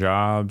looking for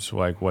jobs?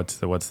 Like what's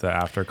the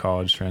after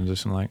college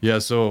transition like? Yeah.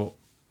 So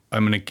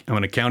I'm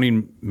an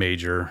accounting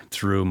major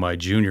through my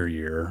junior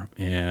year,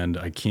 and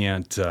I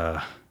can't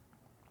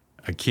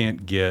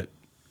get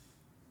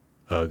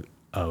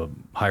a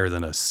higher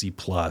than a C+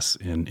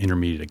 in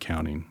intermediate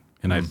accounting.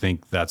 And I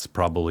think that's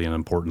probably an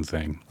important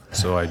thing.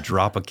 So I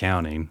drop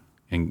accounting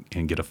and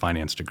get a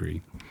finance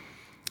degree.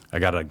 I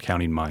got an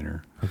accounting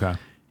minor. Okay.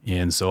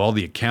 And so all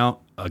the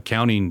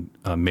accounting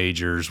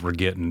majors were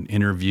getting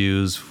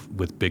interviews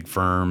with big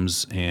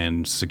firms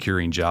and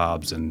securing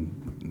jobs,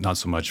 and not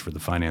so much for the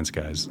finance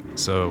guys.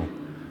 So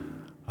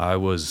I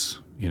was,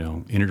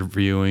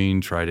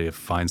 interviewing, try to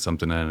find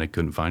something, and I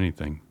couldn't find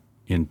anything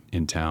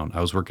in town.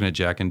 I was working at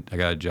I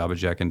got a job at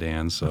Jack and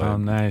Dan's, so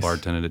nice. I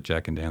bartended at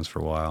Jack and Dan's for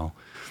a while.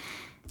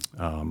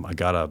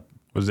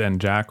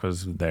 Jack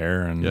was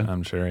there, and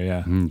I'm sure,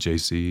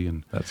 JC,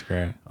 and that's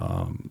great.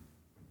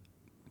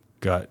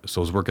 So I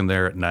was working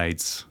there at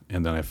nights,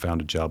 and then I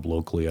found a job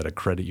locally at a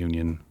credit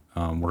union,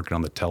 working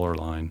on the teller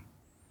line.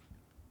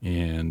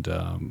 And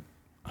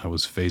I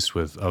was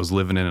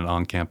living in an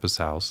on-campus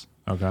house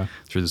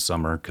through the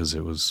summer because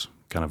it was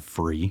kind of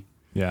free.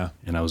 Yeah.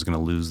 And I was going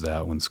to lose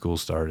that when school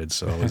started.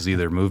 So I was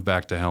either move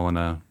back to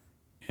Helena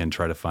and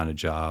try to find a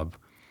job.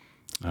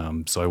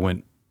 So I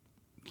went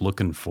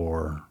looking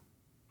for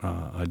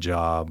a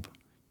job,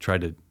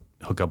 tried to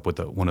hook up with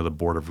one of the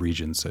board of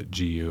regents at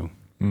GU.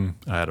 I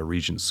had a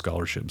regent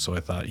scholarship, so I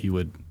thought he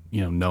would,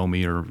 know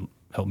me or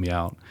help me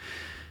out.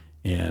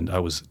 And I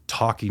was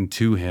talking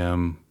to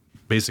him,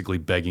 basically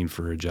begging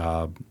for a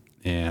job,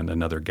 and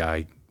another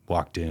guy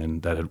walked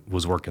in that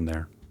was working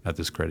there at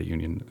this credit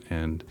union,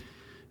 and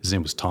his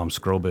name was Tom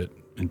Scrobit.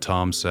 And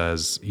Tom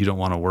says, "You don't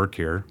want to work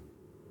here,"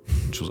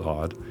 which was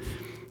odd.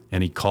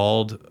 And he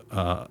called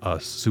a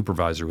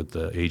supervisor with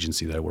the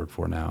agency that I work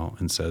for now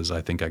and says,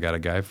 "I think I got a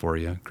guy for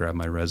you." Grabbed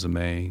my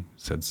resume,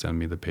 said, "Send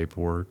me the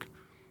paperwork."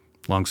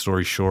 Long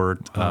story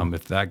short,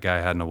 if that guy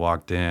hadn't have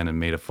walked in and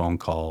made a phone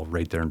call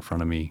right there in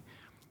front of me,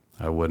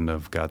 I wouldn't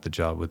have got the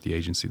job with the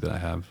agency that I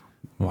have.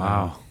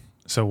 Wow.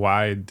 So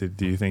why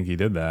do you think he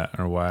did that,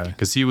 or why?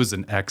 Because he was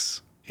an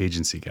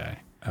ex-agency guy.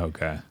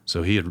 Okay.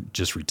 So he had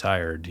just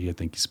retired. I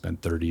think he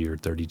spent 30 or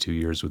 32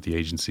 years with the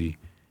agency,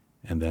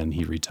 and then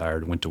he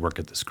retired, went to work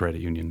at this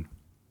credit union,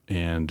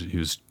 and he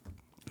was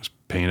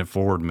paying it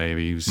forward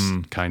maybe. He was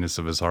kindness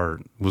of his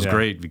heart. It was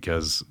great,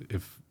 because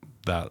if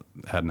that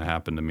hadn't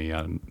happened to me,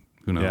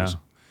 who knows?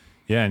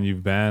 Yeah, and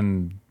you've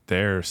been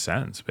there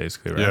since,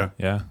 basically, right?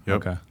 Yeah. Yep.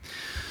 Okay.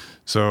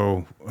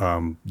 So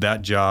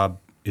that job,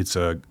 it's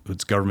a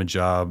government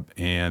job,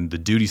 and the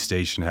duty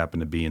station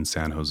happened to be in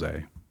San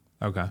Jose.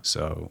 Okay.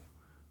 So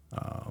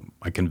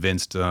I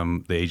convinced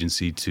the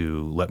agency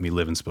to let me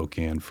live in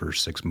Spokane for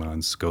 6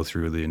 months, go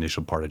through the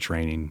initial part of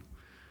training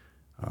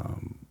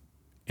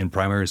in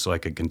primary, so I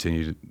could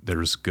continue. There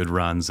was good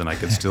runs, and I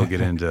could still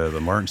get into the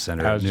Martin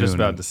Center. I was just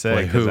about to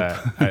say, because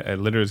hoop. I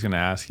literally was going to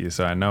ask you.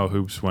 So I know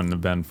hoops wouldn't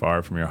have been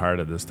far from your heart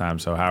at this time.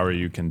 So how are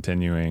you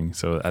continuing?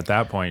 So at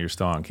that point, you're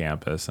still on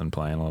campus and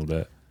playing a little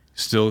bit.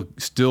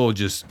 Still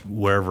just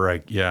wherever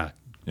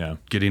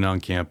getting on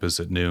campus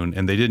at noon.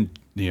 And they didn't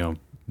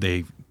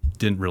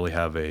really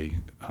have a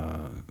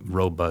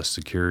robust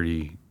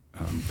security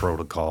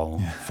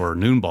protocol for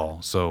noon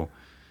ball. So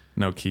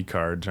no key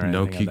cards or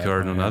anything. No key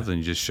card, no nothing.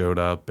 You just showed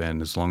up,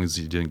 and as long as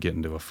you didn't get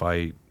into a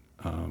fight,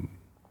 I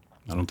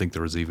don't think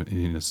there was even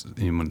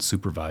anyone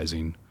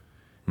supervising.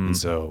 And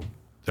so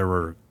there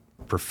were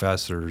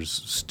professors,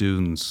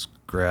 students,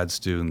 grad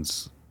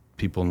students,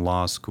 people in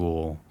law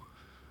school,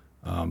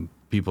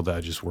 people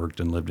that just worked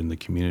and lived in the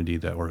community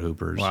that were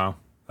hoopers. Wow,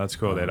 that's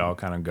cool. They'd all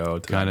kind of go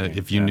to kind of.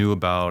 If you knew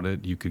about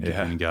it, you could get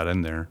and got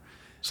in there.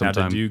 Now,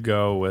 did you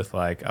go with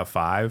like a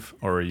 5,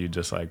 or were you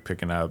just like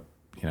picking up,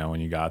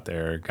 when you got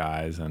there,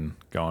 guys, and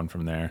going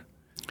from there?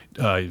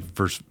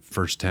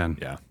 First 10.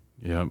 Yeah.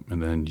 Yep.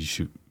 And then you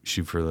shoot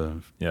for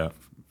the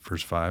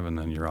first 5, and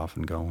then you're off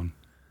and going.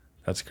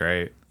 That's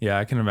great. Yeah,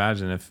 I can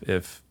imagine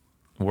if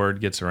word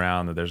gets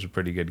around that there's a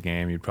pretty good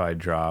game, you'd probably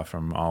draw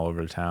from all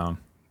over town.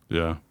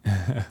 Yeah.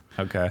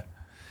 Okay.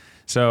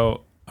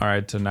 So, all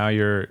right. So now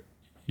you're,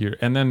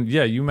 and then,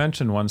 you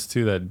mentioned once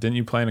too that didn't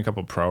you play in a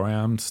couple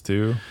programs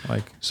too?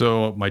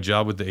 So my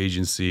job with the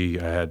agency,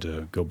 I had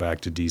to go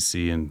back to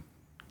DC and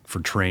for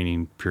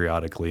training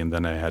periodically, and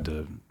then I had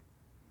to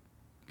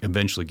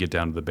eventually get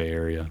down to the Bay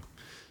Area.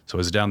 So I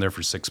was down there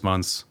for 6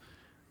 months.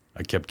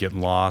 I kept getting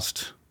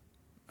lost.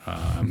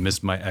 I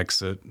missed my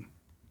exit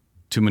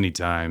too many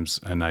times,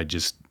 and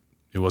it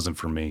wasn't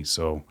for me.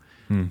 So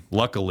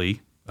luckily,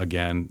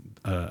 again,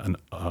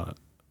 a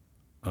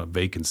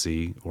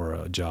vacancy or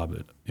a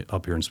job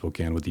up here in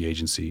Spokane with the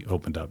agency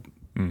opened up.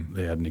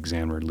 They had an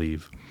examiner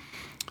leave.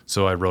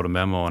 So I wrote a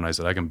memo, and I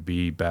said, I can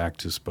be back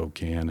to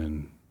Spokane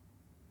in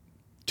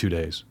 2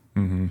 days.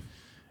 And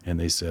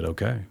they said,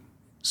 okay.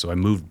 So I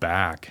moved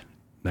back.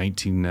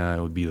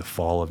 It would be the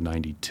fall of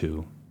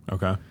 92.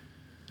 Okay.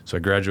 So I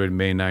graduated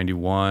May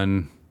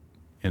 91,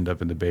 ended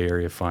up in the Bay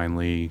Area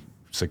finally,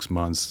 6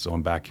 months. So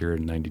I'm back here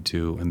in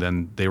 92. And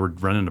then they were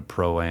running a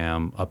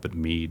Pro-Am up at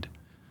Meade,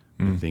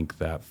 I think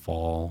that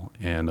fall.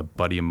 And a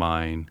buddy of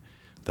mine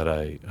that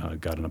I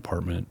got an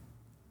apartment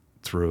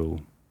through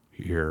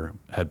here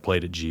had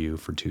played at GU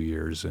for 2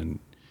 years. And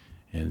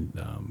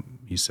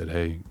he said,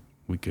 hey,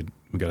 we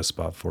got a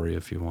spot for you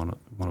if you want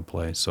to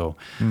play. So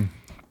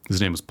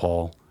his name was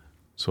Paul.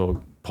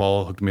 So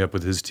Paul hooked me up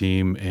with his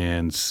team,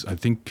 and I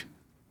think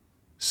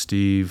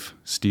Steve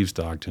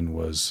Stockton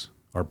was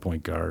our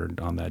point guard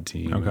on that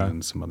team,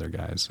 and some other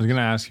guys. I was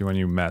gonna ask you when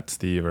you met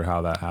Steve or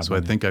how that happened. So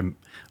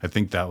I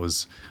think that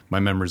was, my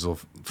memory's a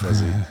little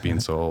fuzzy being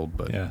so old,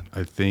 but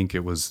I think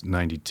it was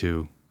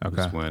 92. Okay.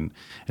 Was when,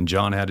 and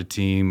John had a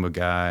team of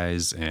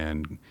guys,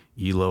 and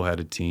Elo had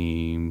a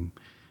team.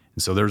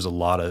 And so there's a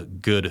lot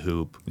of good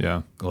hoop,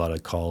 a lot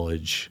of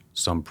college,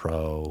 some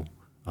pro,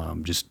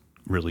 just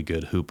really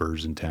good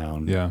hoopers in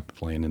town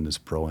playing in this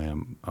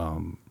Pro-Am.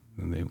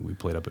 And we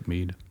played up at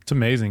Meade. It's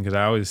amazing because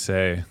I always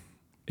say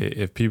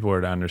if people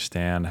were to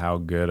understand how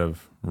good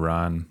of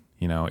run,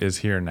 is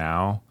here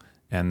now,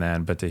 and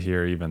then, but to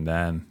hear even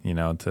then,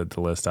 to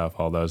list off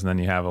all those. And then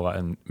you have a lot,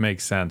 and it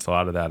makes sense. A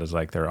lot of that is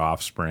like their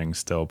offspring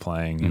still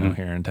playing,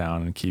 here in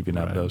town and keeping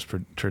up those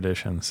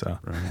traditions. So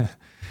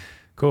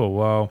cool.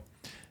 Well,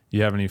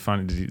 you have any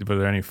fun? Were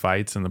there any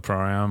fights in the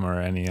Pro-Am or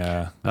any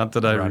not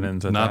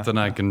that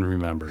I can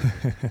remember.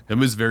 It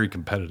was very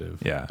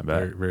competitive. Yeah, I bet.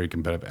 Very, very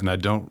competitive. And I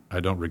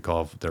don't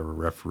recall if there were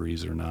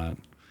referees or not.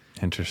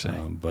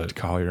 Interesting. But to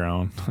call your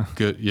own.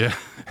 Good. Yeah.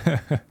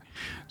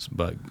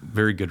 But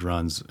very good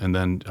runs. And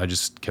then I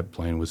just kept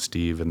playing with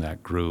Steve in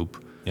that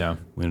group. Yeah.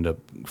 We ended up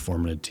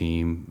forming a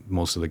team,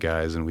 most of the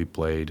guys, and we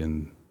played.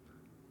 And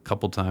a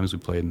couple times we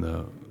played in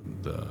the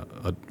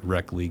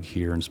rec league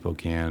here in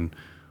Spokane.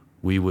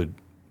 We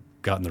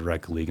got in the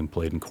rec league and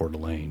played in Coeur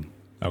d'Alene.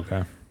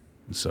 Okay.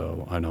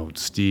 So I know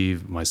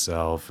Steve,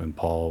 myself, and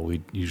Paul,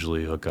 we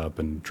usually hook up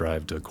and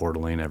drive to Coeur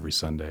d'Alene every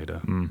Sunday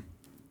to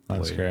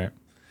That's great.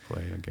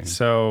 play a game.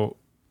 So,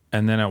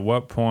 and then at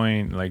what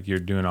point, like you're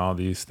doing all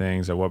these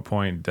things, at what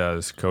point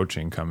does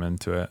coaching come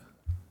into it?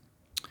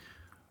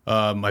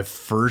 My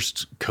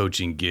first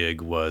coaching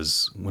gig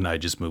was when I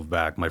just moved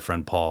back. My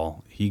friend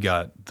Paul, he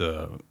got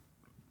the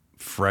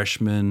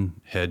freshman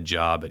head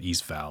job at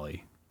East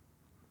Valley.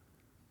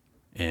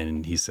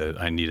 And he said,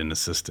 I need an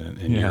assistant,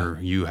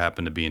 and you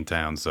happen to be in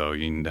town, so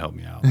you need to help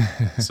me out.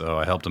 So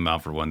I helped him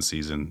out for one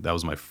season. That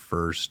was my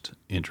first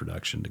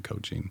introduction to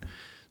coaching.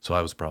 So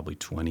I was probably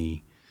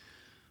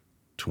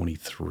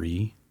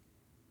 23,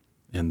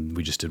 and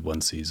we just did one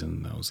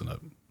season. That was enough.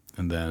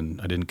 And then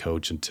I didn't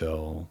coach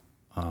until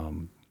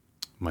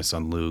my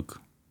son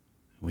Luke,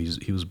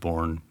 he was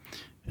born.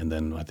 And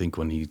then I think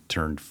when he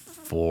turned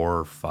 4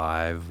 or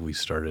 5, we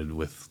started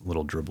with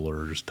little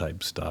dribblers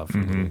type stuff,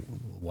 little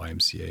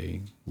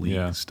YMCA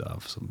league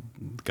stuff. So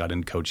got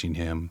in coaching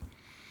him.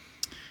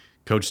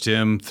 Coached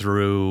him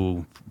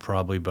through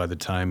probably by the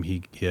time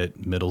he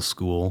hit middle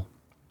school.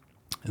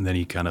 And then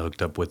he kind of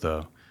hooked up with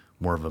a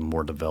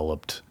more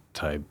developed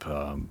type,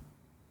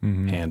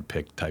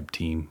 hand-picked type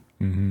team.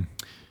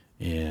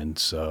 And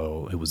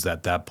so it was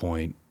at that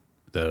point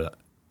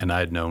and I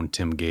had known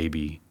Tim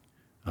Gaby,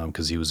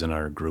 because he was in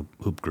our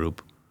hoop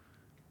group,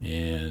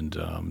 and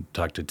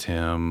talked to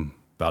Tim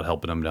about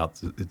helping him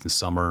out in the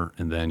summer.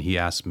 And then he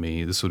asked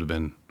me, this would have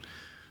been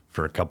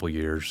for a couple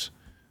years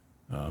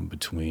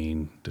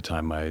between the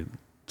time I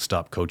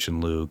stopped coaching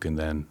Luke, and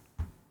then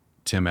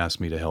Tim asked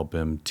me to help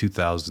him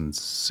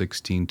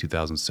 2016,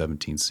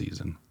 2017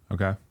 season.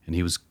 Okay. And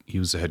he was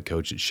the head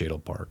coach at Shadle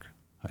Park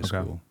High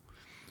School.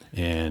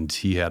 And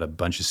he had a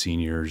bunch of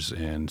seniors,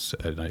 and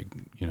said,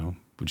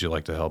 would you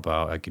like to help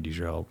out? I could use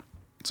your help.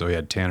 So he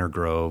had Tanner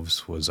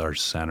Groves was our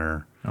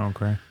center. Oh,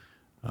 great.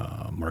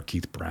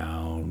 Markeith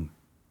Brown,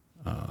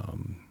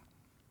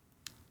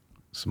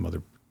 some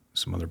other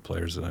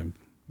players that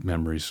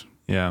memories.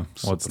 Yeah.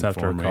 Well, it's tough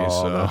to recall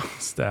all the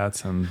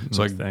stats and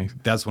things.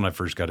 That's when I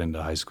first got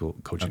into high school,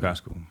 coaching high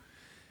school.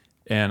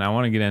 And I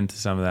want to get into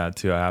some of that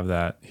too. I have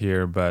that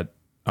here, but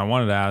I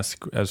wanted to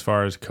ask, as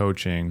far as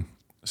coaching,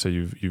 so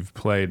you've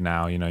played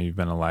now, you've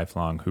been a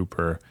lifelong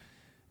hooper.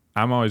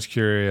 I'm always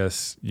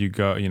curious,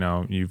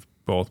 you've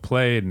both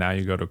played, now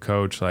you go to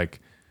coach, like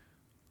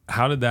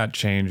how did that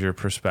change your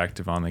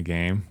perspective on the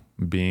game,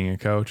 being a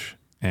coach,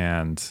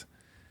 and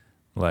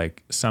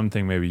like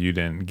something maybe you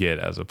didn't get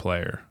as a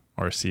player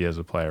or see as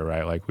a player,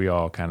 right? Like we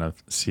all kind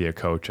of see a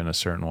coach in a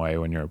certain way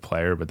when you're a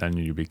player, but then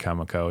you become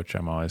a coach.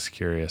 I'm always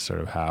curious sort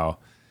of how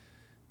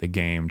the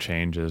game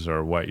changes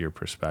or what your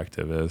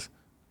perspective is.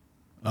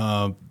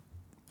 I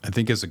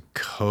think as a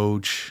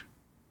coach,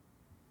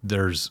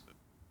 there's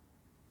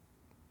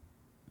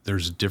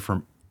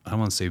different, I don't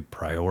want to say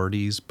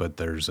priorities, but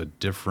there's a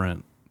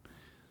different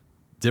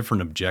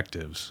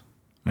objectives,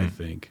 I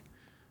think.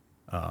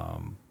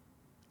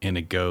 And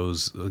it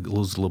goes a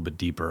little bit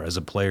deeper. As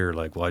a player,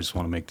 like, well, I just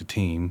want to make the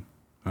team.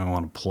 I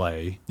want to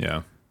play.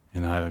 Yeah.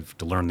 And I have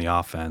to learn the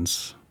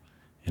offense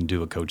and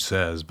do what coach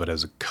says. But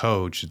as a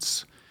coach,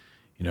 it's,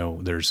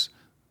 there's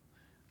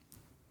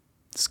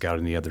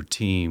scouting the other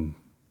team.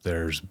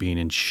 There's being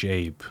in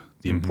shape,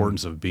 the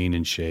importance of being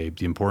in shape,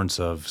 the importance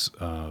of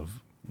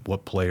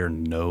what player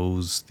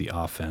knows the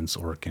offense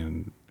or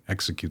can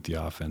execute the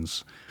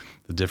offense,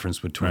 the difference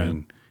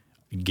between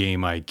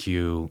game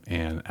IQ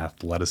and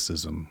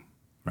athleticism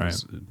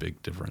is a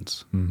big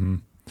difference.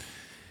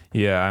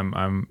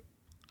 Yeah,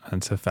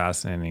 it's a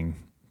fascinating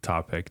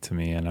topic to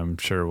me, and I'm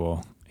sure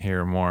we'll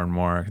hear more and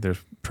more.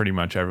 There's pretty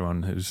much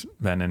everyone who's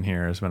been in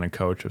here has been a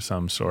coach of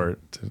some sort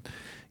to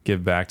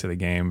give back to the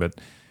game. But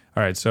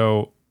all right,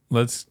 so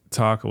let's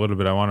talk a little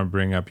bit. I want to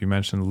bring up, you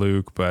mentioned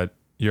Luke, but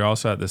you're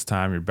also at this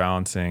time, you're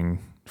balancing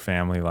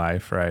family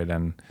life, right?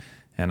 And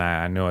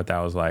I know what that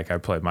was like.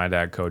 My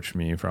dad coached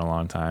me for a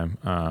long time.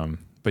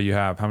 But you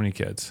have how many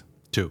kids?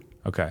 2.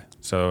 Okay.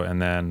 So, and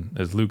then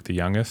is Luke the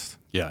youngest?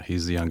 Yeah,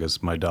 he's the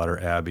youngest. My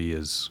daughter Abby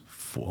is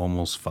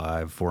almost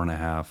 5,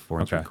 4.5,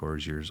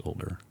 4.75 years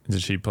older.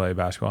 Did she play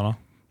basketball at all?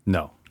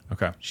 No.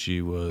 Okay.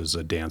 She was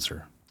a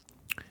dancer.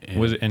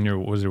 Was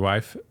your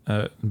wife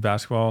a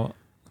basketball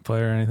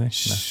player or anything?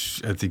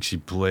 I think she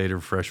played her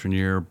freshman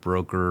year,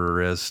 broke her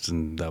wrist,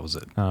 and that was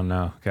it. Oh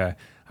no. Okay.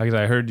 Because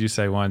I heard you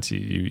say once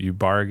you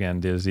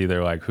bargained is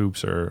either like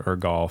hoops or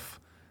golf,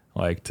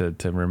 like to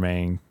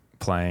remain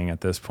playing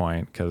at this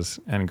point,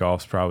 and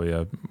golf's probably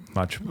a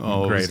much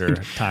greater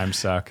time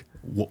suck.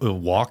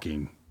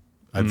 Walking.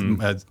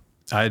 I've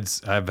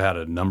had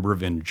a number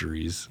of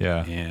injuries.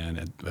 Yeah.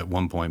 And at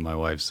one point my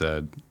wife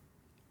said,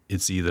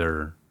 it's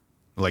either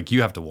like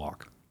you have to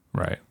walk.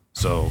 Right.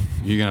 So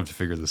you're going to have to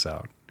figure this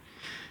out.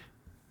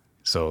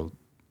 So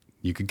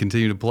you can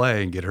continue to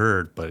play and get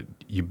hurt, but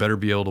you better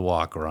be able to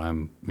walk, or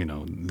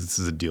this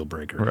is a deal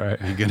breaker.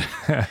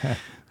 Right.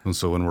 And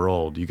so when we're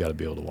old, you got to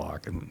be able to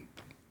walk. And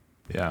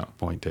yeah,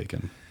 point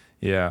taken.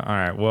 Yeah. All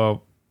right.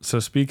 Well, so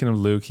speaking of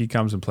Luke, he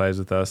comes and plays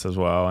with us as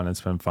well, and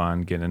it's been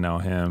fun getting to know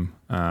him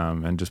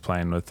and just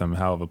playing with him.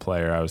 Hell of a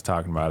player. I was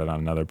talking about it on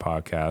another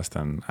podcast,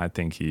 and I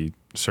think he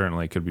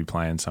certainly could be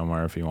playing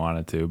somewhere if he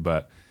wanted to.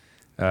 But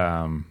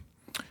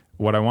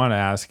what I want to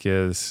ask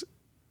is,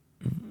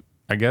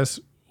 I guess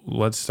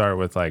let's start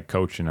with like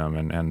coaching him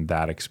and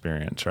that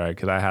experience, right?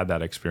 Because I had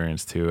that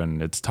experience too,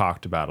 and it's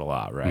talked about a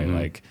lot, right? Mm-hmm.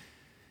 Like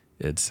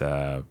it's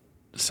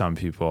some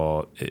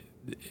people,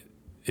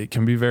 it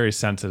can be very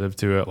sensitive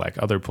to it,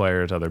 like other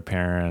players, other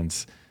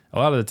parents. A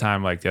lot of the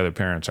time, like the other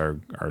parents are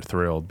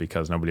thrilled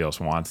because nobody else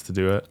wants to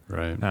do it.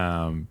 Right.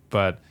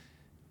 But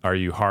are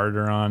you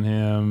harder on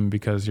him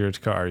because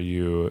are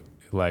you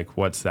like,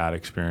 what's that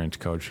experience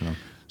coaching him?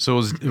 So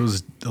it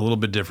was a little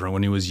bit different.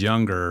 When he was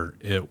younger,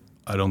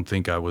 I don't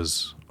think I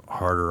was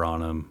harder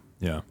on him.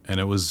 Yeah. And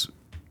it was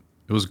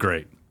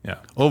great. Yeah.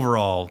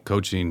 Overall,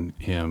 coaching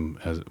him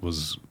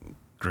was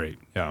great.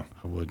 Yeah.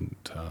 I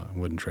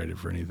wouldn't trade it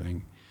for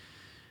anything.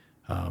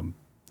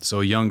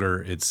 So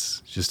younger,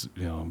 it's just,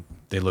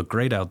 they look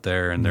great out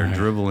there and they're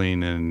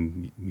dribbling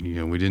and,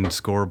 we didn't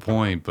score a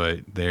point,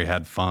 but they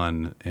had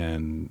fun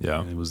and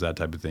it was that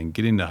type of thing.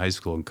 Getting to high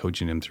school and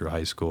coaching him through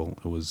high school,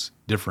 it was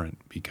different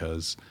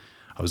because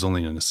I was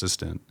only an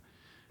assistant.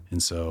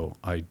 And so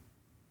I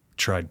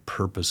tried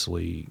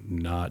purposely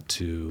not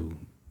to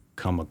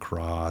come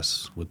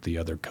across with the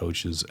other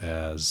coaches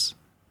as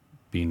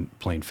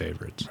playing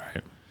favorites.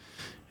 Right.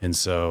 And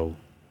so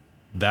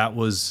that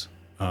was,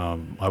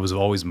 I was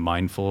always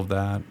mindful of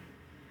that,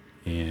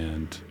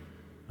 and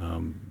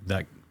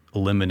that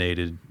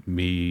eliminated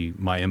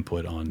my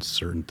input on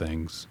certain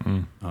things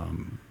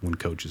when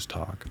coaches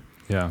talk.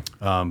 Yeah.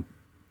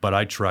 But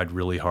I tried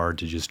really hard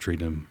to just treat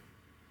him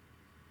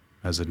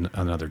as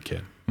another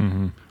kid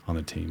on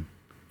the team,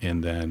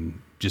 and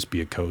then just be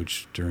a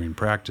coach during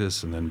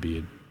practice, and then be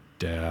a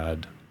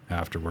dad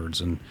afterwards.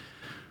 And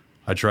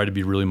I tried to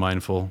be really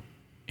mindful,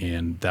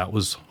 and that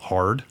was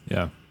hard.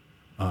 Yeah.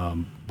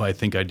 But I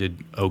think I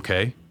did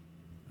okay.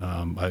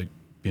 I'd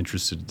be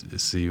interested to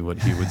see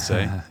what he would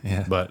say.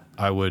 Yeah. But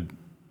I would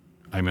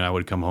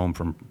come home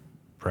from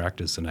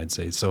practice and I'd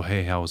say, "So,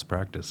 hey, how was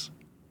practice?"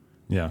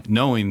 Yeah.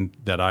 Knowing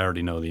that I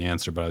already know the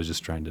answer, but I was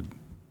just trying to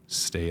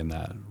stay in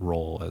that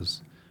role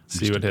as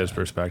see what his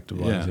perspective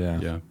was.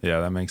 Yeah. Yeah,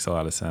 that makes a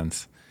lot of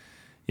sense.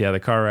 Yeah, the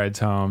car rides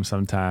home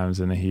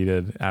sometimes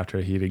after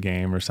a heated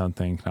game or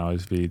something can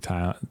always be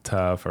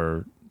tough,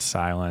 or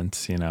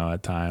silence,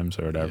 at times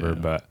or whatever. Yeah.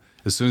 But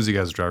as soon as he got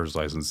his driver's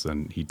license,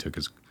 then he took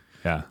his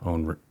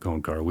own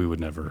car. We would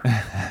never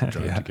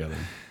drive together.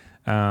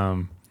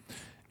 And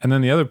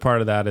then the other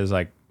part of that is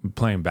like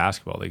playing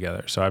basketball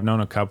together. So I've known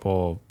a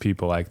couple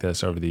people like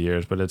this over the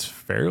years, but it's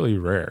fairly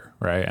rare,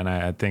 right? And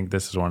I think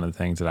this is one of the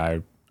things that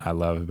I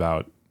love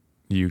about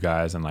you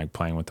guys and like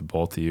playing with the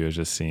both of you is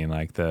just seeing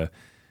like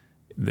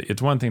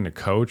it's one thing to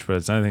coach, but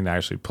it's another thing to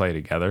actually play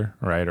together,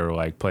 right? Or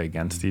like play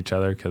against each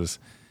other, because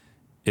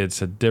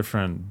it's a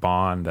different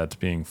bond that's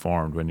being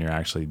formed when you're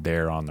actually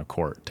there on the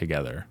court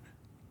together,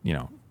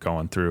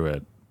 going through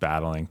it,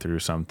 battling through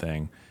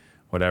something,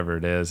 whatever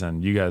it is.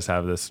 And you guys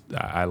have this,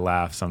 I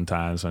laugh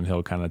sometimes when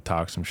he'll kind of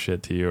talk some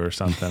shit to you or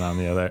something on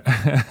the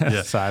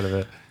other side of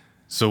it.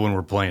 So when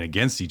we're playing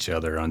against each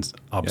other on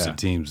opposite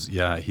teams,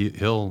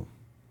 he'll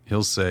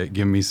say,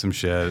 give me some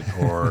shit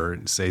or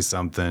say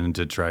something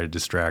to try to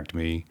distract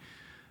me.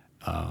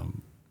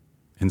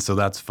 And so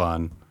that's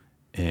fun.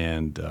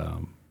 And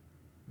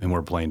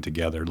we're playing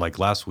together. Like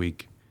last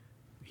week,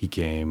 he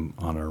came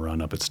on a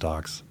run up at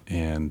Stocks,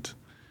 and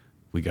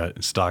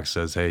Stocks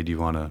says, "Hey, do you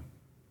want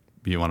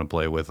to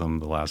play with him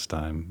the last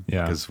time?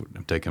 Yeah, because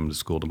I'm taking him to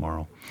school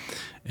tomorrow."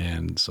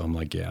 And so I'm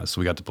like, "Yeah." So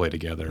we got to play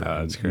together.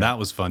 That's great. And that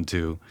was fun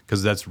too,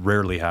 because that's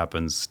rarely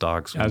happens.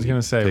 Stocks. I was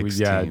gonna say,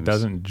 teams, it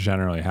doesn't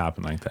generally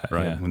happen like that,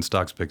 right? Yeah. When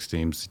Stocks picks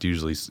teams,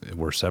 usually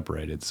we're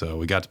separated. So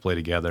we got to play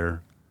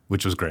together,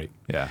 which was great.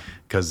 Yeah,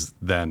 because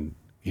then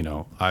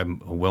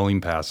I'm a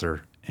willing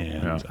passer.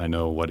 And I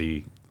know what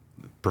he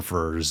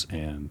prefers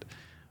and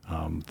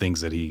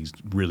things that he's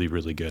really,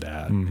 really good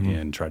at,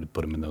 and try to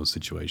put him in those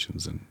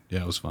situations. And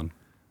it was fun.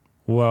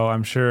 Well,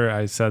 I'm sure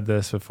I said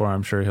this before.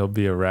 I'm sure he'll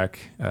be a rec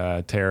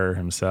terror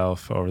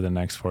himself over the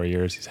next 4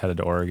 years. He's headed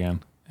to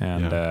Oregon.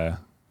 And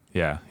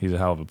he's a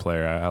hell of a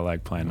player. I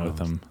like playing with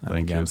him and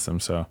against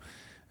him. So,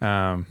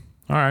 all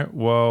right.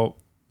 Well,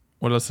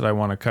 what else did I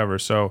want to cover?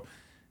 So,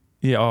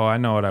 I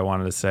know what I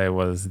wanted to say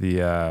was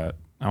I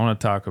want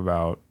to talk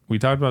about, we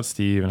talked about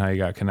Steve and how you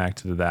got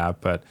connected to that,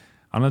 but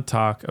I'm going to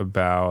talk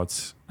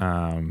about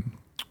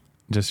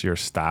just your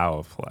style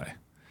of play.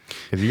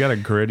 Because you got a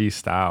gritty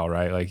style,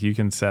 right? Like you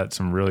can set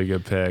some really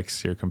good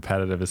picks. You're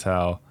competitive as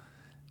hell.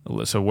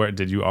 So where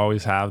did you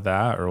always have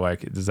that? Or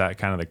like, is that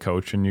kind of the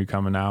coach in you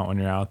coming out when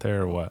you're out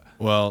there or what?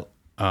 Well,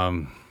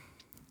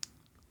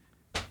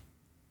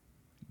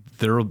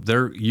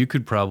 there you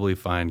could probably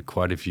find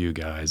quite a few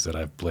guys that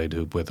I've played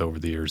hoop with over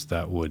the years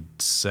that would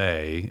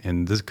say,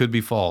 and this could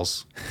be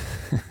false,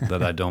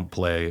 that I don't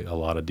play a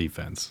lot of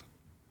defense.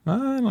 I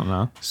don't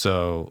know.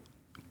 So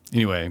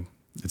anyway,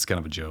 it's kind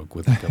of a joke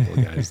with a couple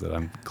of guys that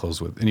I'm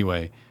close with.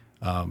 Anyway,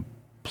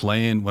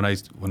 playing when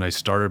I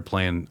started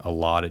playing a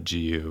lot at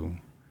GU,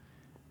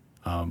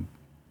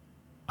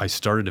 I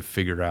started to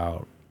figure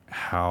out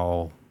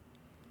how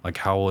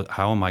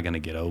am I going to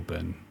get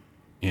open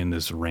in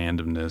this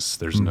randomness?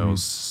 There's no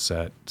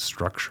set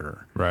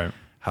structure. Right.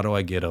 How do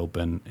I get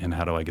open, and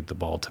how do I get the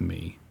ball to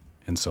me?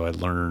 And so I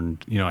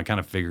learned, I kind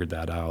of figured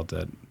that out,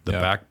 that the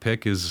back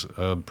pick is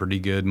a pretty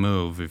good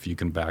move if you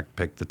can back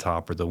pick the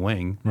top or the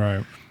wing.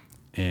 Right.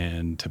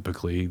 And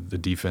typically the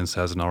defense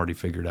hasn't already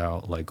figured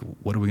out, like,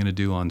 what are we going to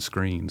do on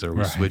screens? Are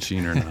we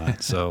switching or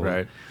not? So,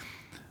 right.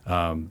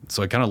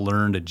 So I kind of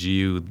learned at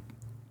GU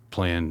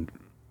playing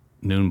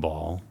noon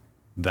ball,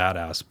 that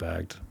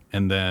aspect.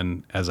 And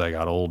then as I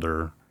got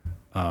older,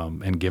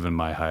 and given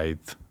my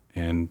height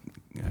and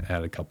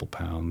had a couple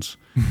pounds,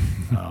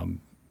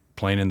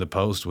 playing in the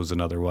post was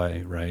another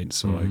way, right?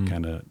 So I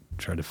kind of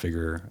tried to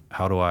figure,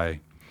 how do I,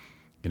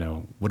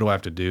 what do I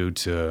have to do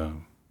to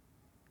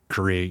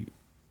create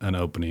an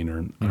opening or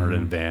an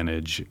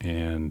advantage,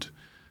 and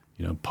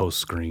post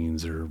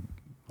screens or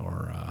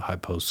high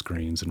post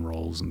screens and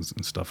rolls and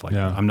stuff like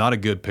that. I'm not a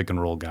good pick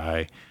and roll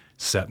guy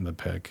setting the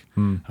pick.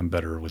 I'm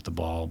better with the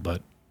ball,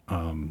 but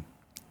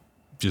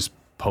just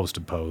post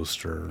to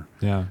post or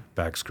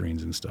back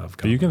screens and stuff.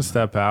 But you can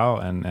step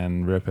out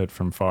and rip it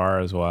from far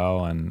as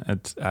well, and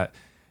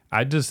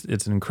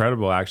it's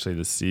incredible actually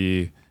to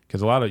see,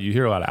 because you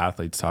hear a lot of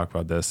athletes talk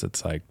about this.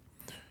 It's like,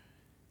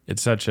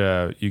 it's such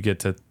a, you get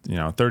to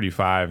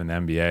 35 in the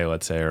NBA,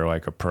 let's say, or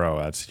like a pro,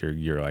 that's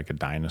you're like a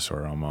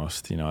dinosaur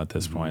almost, at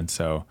this point.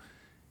 So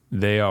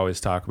they always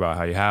talk about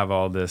how you have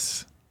all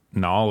this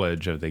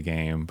knowledge of the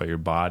game, but your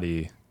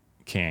body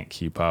can't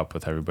keep up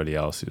with everybody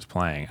else who's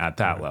playing at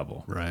that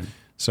level. Right.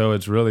 So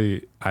it's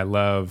really, I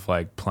love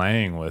like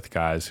playing with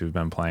guys who've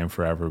been playing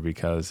forever,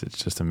 because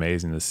it's just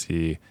amazing to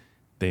see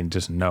they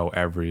just know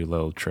every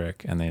little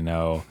trick, and they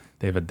know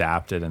they've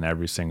adapted in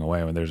every single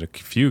way. When there's a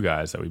few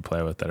guys that we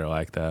play with that are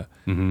like that.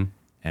 And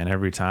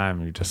every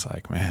time you're just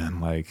like, man,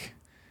 like,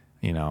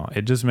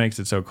 it just makes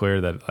it so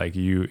clear that like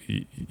you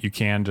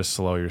can just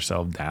slow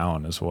yourself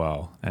down as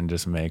well, and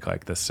just make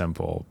like the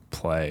simple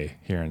play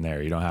here and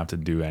there. You don't have to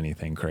do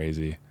anything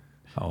crazy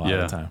a lot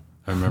of the time.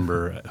 I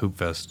remember at Hoop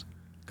Fest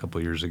a couple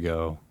of years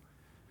ago,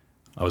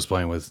 I was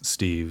playing with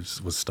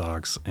with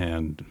Stocks,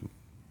 and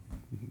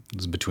it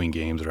was between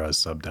games where I was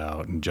subbed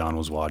out, and John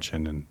was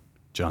watching, and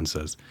John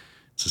says,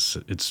 it's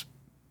a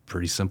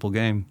pretty simple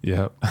game.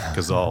 Yep.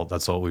 Because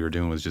that's all we were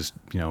doing was just,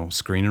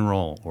 screen and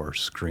roll or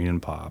screen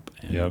and pop,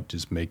 and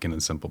just making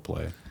a simple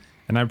play.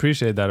 And I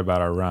appreciate that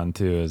about our run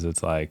too, is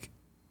it's like,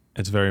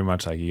 it's very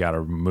much like you got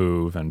to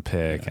move and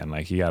pick, and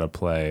like you got to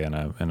play in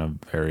a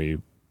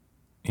very,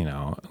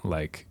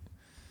 like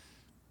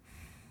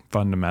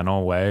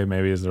fundamental way,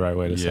 maybe is the right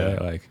way to say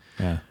it. Like,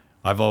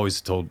 I've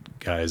always told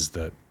guys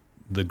that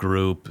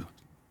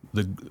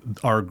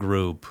our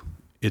group,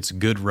 it's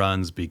good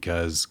runs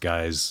because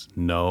guys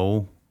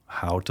know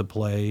how to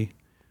play.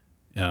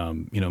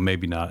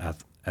 Maybe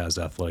not as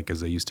athletic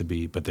as they used to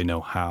be, but they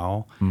know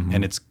how,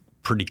 and it's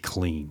pretty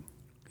clean.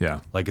 Yeah.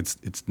 Like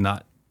it's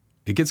not,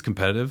 it gets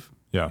competitive,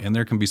 and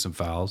there can be some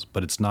fouls,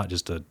 but it's not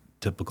just a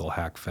typical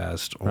hack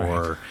fest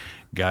or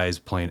guys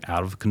playing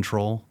out of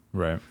control,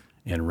 right,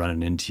 and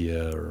running into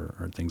you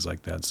or things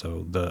like that.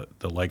 So the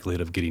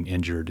likelihood of getting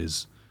injured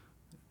is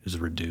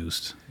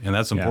reduced, and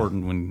that's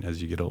important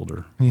as you get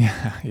older.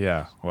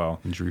 Yeah. Well,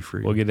 injury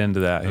free. We'll get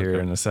into that here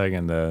in a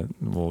second.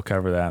 We'll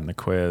cover that in the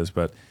quiz,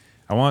 but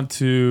I want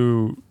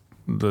to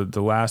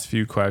the last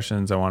few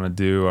questions I want to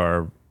do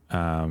are,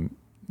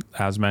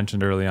 as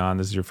mentioned early on,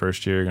 this is your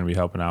first year. You're going to be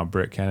helping out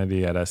Britt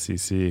Kennedy at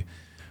SCC.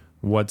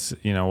 What's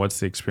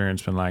the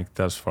experience been like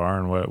thus far,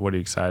 and what are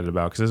you excited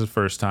about? Because this is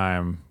first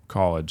time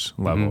college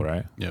level,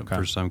 right? Yeah,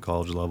 first time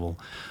college level.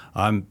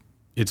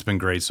 It's been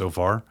great so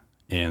far,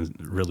 and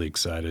really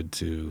excited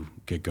to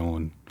get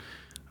going.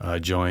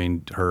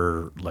 Joined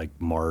her like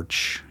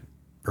March,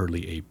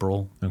 early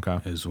April.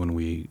 Is when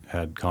we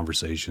had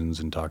conversations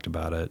and talked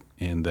about it,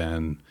 and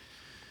then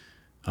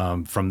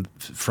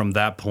from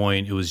that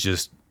point, it was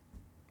just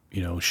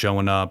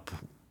showing up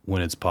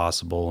when it's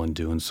possible and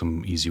doing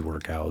some easy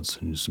workouts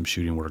and some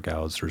shooting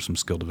workouts or some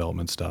skill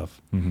development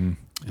stuff. And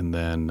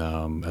then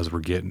as we're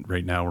getting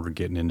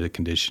into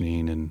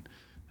conditioning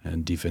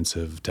and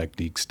defensive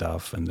technique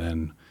stuff, and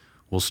then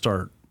we'll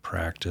start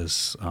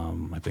practice.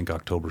 I think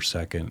October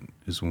 2nd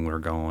is when we're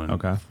going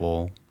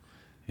full.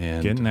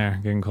 And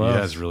getting close.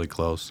 Yeah, it's really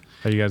close.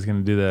 Are you guys going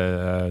to do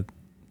the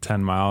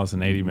 10 miles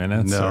in 80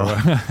 minutes? No.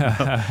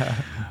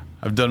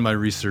 I've done my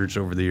research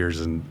over the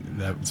years, and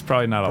it's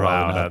probably not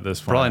allowed at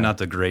this point. Probably not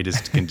the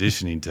greatest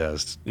conditioning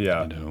test.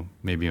 Yeah.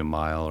 Maybe a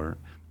mile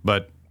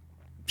but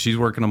she's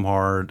working them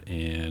hard,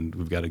 and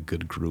we've got a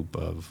good group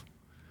of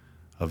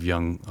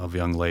young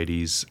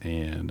ladies,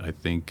 and I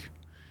think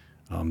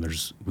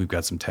we've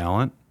got some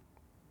talent,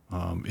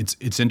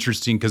 It's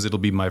interesting because it'll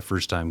be my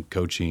first time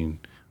coaching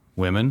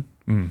women,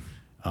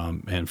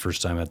 and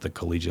first time at the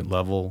collegiate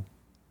level,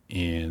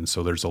 and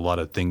so there's a lot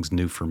of things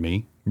new for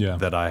me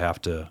that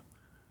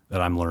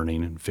I'm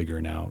learning and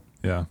figuring out.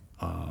 Yeah.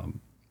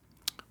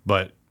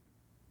 But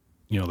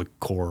the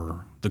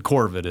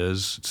core of it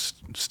is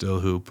it's still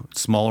hoop.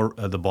 It's smaller.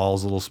 The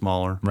ball's a little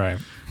smaller, Right.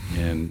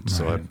 and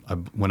so I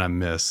when I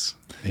miss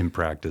in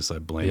practice, I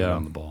blame it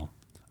on the ball.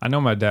 I know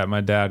my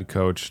dad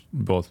coached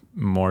both,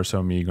 more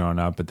so me growing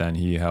up, but then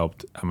he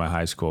helped at my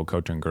high school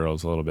coaching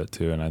girls a little bit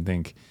too. And I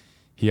think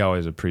he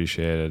always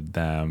appreciated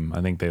them.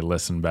 I think they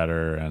listen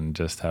better and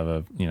just have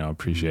a,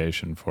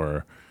 appreciation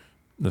for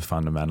the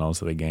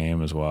fundamentals of the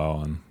game as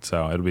well. And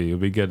so it'll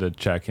be good to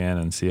check in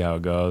and see how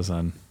it goes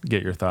and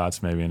get your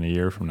thoughts maybe in a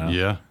year from now.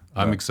 Yeah.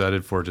 I'm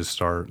excited for it to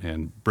start,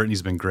 and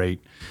Brittany's been great,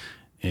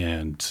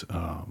 and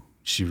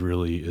she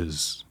really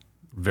is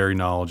very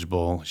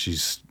knowledgeable. She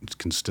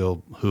can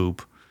still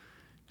hoop.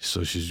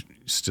 So she's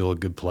still a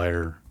good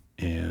player,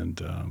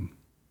 and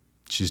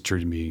she's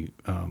treated me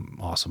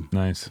awesome.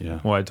 Nice. Yeah.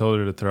 Well, I told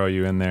her to throw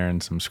you in there in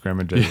some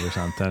scrimmages or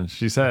something.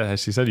 She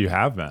said you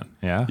have been.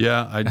 Yeah.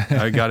 Yeah.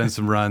 I got in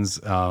some runs.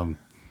 I'm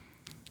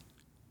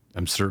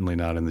certainly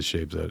not in the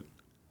shape that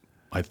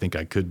I think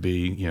I could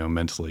be.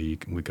 Mentally,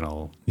 we can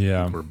all.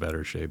 Yeah. Think we're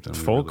better shape than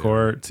Full we really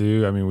court are.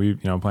 too. I mean, we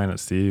playing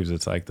at Steve's.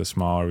 It's like the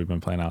smaller. We've been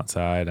playing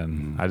outside,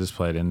 and I just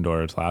played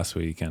indoors last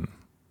week, and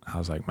I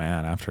was like,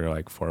 man, after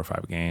like 4 or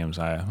 5 games,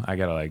 I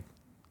gotta like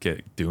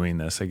get doing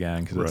this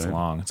again because it's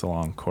long. It's a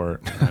long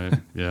court. Right.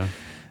 Yeah.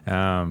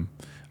 All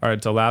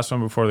right. So last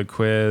one before the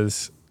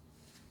quiz.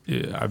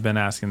 I've been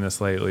asking this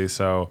lately.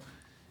 So,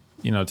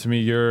 to me,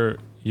 you're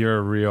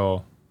a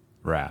real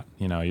rat.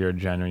 You're a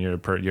genuine.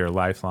 You're a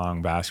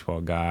lifelong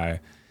basketball guy.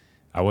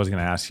 I was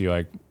gonna ask you,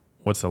 like,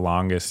 what's the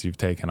longest you've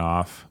taken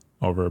off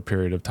over a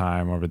period of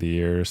time over the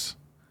years?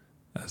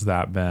 Has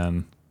that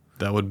been?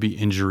 That would be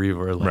injury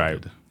related.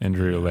 Right,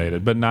 injury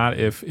related, but not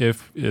if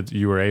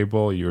you were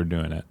able, you were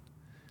doing it.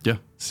 Yeah.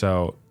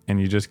 So, and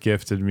you just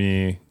gifted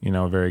me,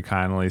 very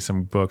kindly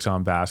some books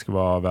on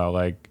basketball about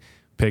like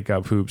pick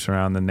up hoops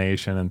around the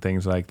nation and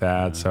things like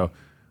that. Yeah. So,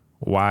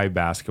 why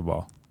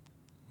basketball?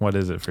 What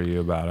is it for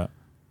you about it?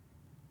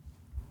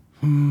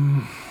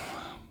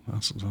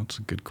 That's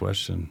a good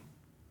question.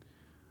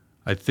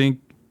 I think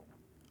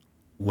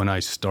when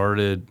I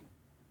started,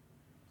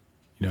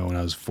 when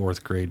I was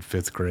 4th grade,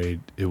 5th grade,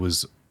 it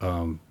was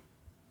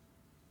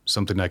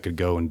something I could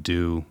go and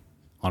do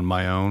on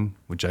my own,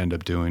 which I ended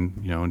up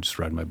doing, and just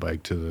ride my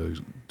bike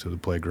to the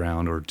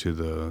playground or to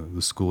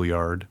the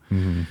schoolyard.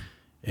 Mm-hmm.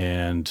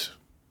 And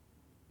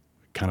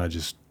it's kind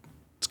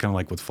of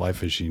like with fly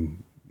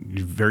fishing.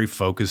 You're very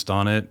focused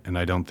on it, and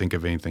I don't think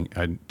of anything.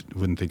 I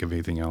wouldn't think of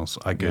anything else.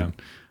 I could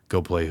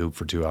go play hoop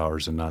for 2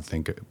 hours and not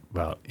think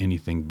about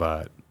anything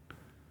but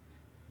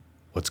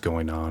what's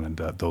going on and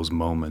those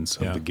moments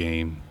of the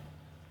game.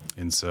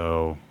 And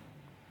so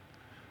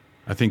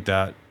I think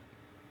that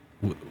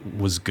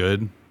was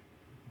good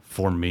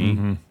for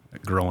me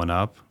growing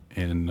up.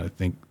 And I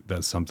think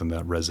that's something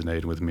that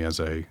resonated with me as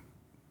I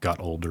got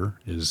older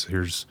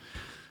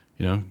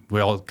we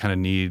all kind of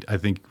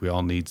we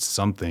all need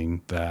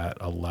something that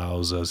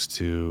allows us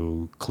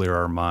to clear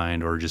our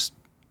mind or just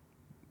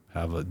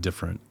have a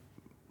different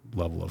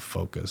level of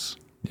focus.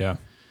 Yeah.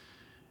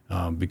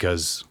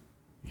 Because,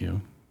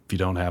 if you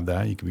don't have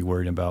that, you can be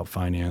worried about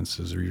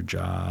finances or your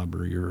job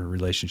or your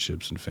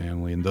relationships and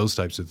family and those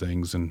types of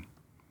things. And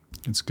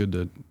it's good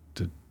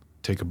to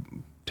take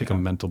a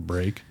mental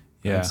break.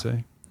 Yeah. I'd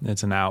say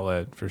It's an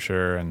outlet for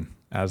sure. And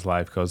as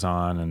life goes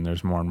on and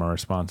there's more and more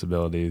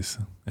responsibilities,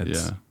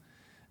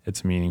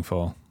 it's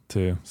meaningful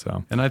too.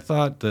 So, and I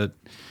thought that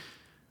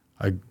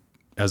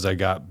as I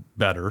got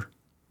better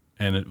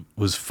and it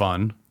was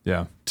fun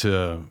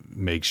to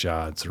make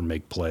shots or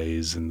make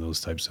plays and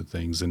those types of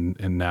things.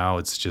 And now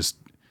it's just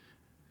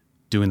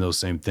doing those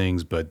same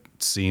things, but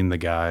seeing the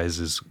guys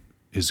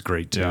is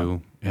great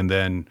too. Yeah. And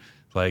then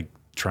like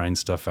trying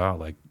stuff out,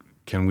 like,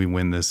 can we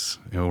win this?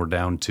 We're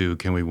down 2.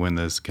 Can we win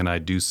this? Can I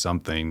do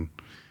something?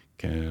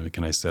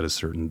 Can I set a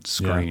certain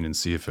screen and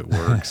see if it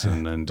works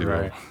and then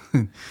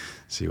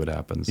see what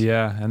happens?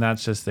 Yeah. And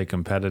that's just the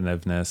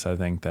competitiveness. I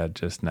think that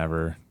just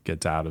never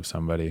gets out of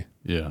somebody.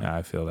 Yeah.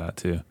 I feel that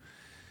too.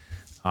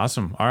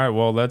 Awesome. All right.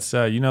 Well, let's,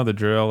 the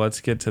drill. Let's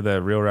get to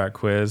the Real Rat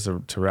quiz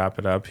to wrap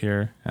it up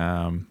here.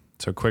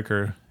 So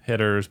quicker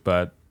hitters,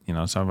 but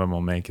some of them will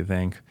make you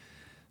think.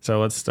 So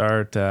let's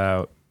start,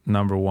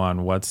 number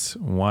 1. What's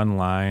one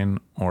line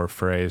or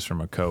phrase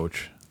from a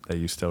coach that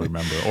you still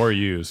remember or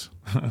use?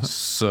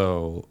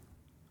 So,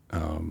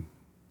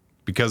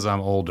 because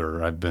I'm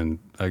older, I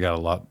got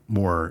a lot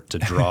more to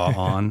draw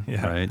on,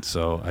 right?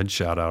 So I'd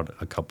shout out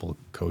a couple of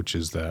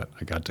coaches that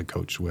I got to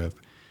coach with.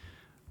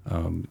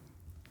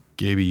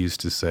 Gaby used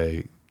to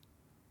say,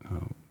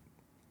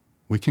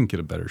 we can get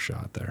a better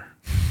shot there.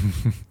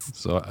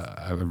 So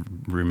I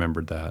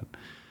remembered that.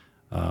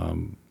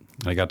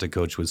 I got to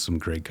coach with some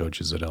great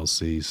coaches at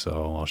LC,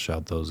 so I'll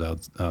shout those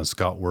out.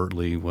 Scott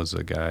Wortley was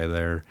a guy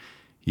there.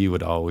 He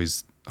would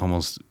always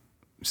almost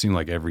seemed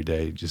like every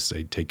day just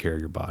say, take care of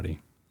your body.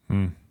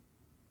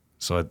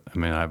 So,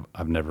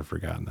 I've never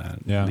forgotten that.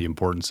 Yeah. The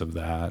importance of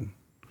that.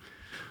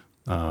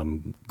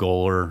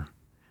 Goaler,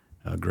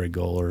 Greg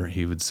Goaler,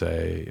 he would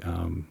say,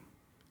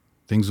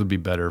 things would be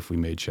better if we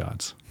made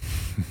shots,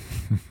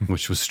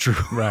 which was true.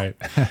 Right.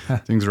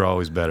 Things are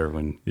always better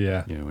when,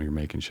 Yeah. when you're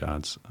making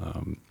shots.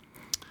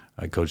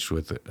 I coached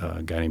with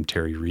a guy named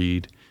Terry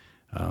Reed.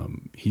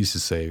 He used to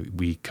say,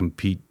 we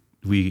compete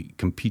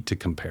to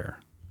compare.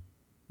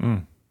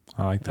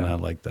 I like that. And I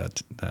like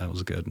that. That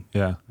was good.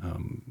 Yeah.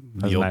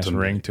 Has a nice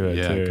ring to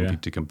it, too.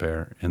 Compete to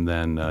compare. And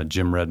then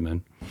Jim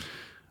Redmond,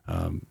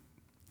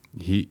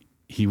 he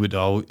would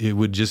it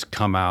would just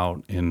come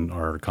out in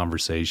our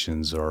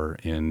conversations or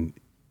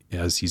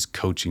as he's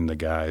coaching the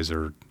guys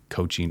or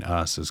coaching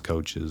us as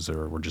coaches,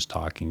 or we're just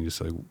talking. Just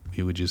like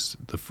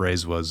the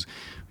phrase was,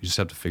 we just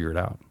have to figure it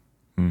out.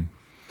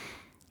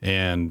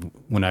 And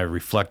when I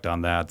reflect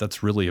on that,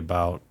 that's really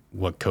about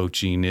what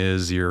coaching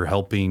is. You're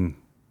helping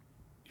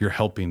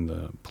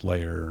the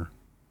player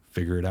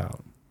figure it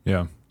out.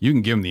 Yeah. You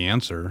can give them the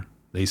answer.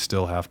 They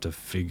still have to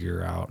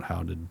figure out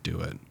how to do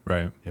it.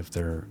 Right. If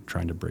they're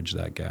trying to bridge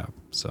that gap.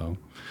 So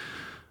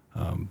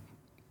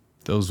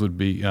those would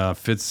be,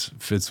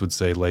 Fitz would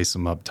say, lace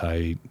them up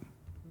tight.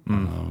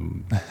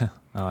 I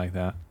like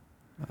that.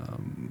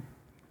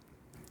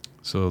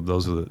 So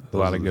those are a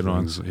lot of good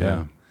ones.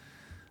 Yeah.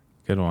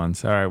 Good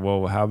ones. All right.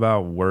 Well, how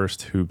about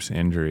worst hoops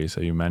injury?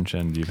 So you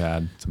mentioned you've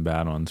had some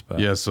bad ones, but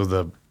yeah. So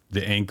the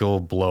ankle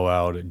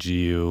blowout at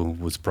GU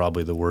was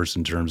probably the worst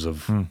in terms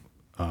of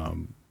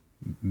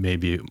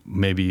maybe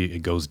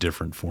it goes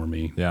different for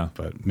me. Yeah.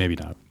 But maybe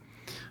not.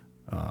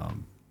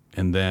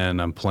 And then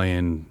I'm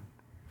playing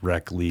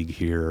rec league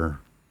here.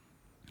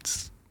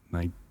 It's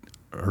like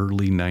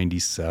early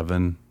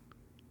 97,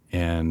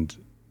 and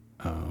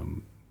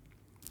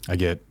I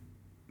get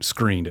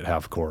screened at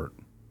half court.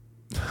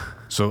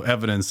 So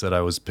evidence that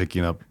I was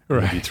picking up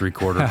maybe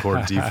three-quarter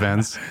court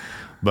defense,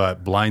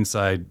 but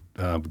blindside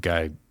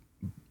guy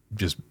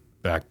just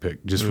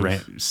backpicked, just ran,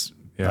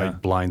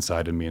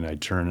 blindsided me, and I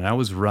turned. And I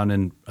was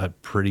running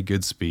at pretty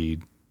good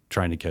speed,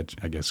 trying to catch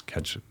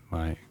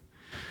my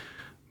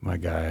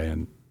guy,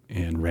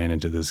 and ran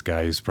into this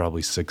guy who's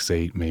probably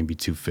 6'8", maybe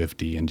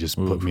 250, and just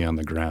put me on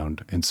the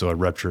ground. And so I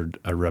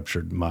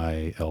ruptured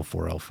my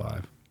L4,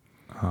 L5.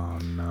 Oh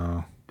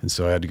no! And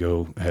so I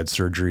had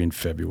surgery in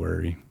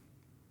February.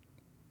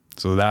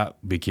 So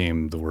that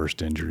became the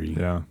worst injury.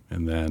 Yeah.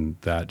 And then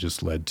that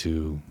just led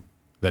to,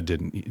 it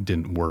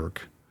didn't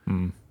work.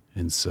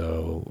 And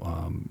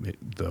so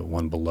the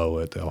one below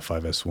it, the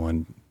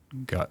L5S1,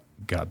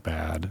 got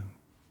bad.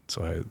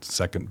 So I had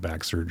second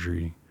back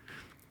surgery.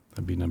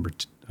 That'd be number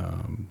two.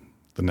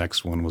 The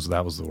next one was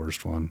the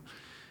worst one.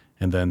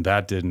 And then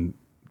that didn't,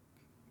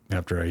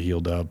 after I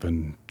healed up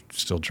and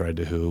still tried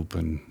to hoop,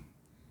 and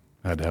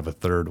I had to have a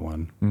third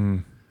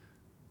one.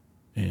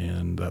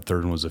 And that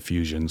third one was a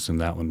fusion,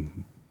 and that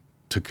one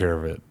took care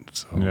of it.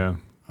 So, yeah.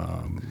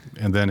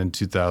 And then in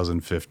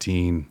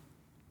 2015,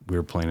 we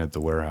were playing at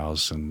the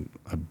warehouse, and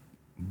I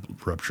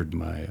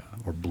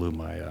blew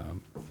my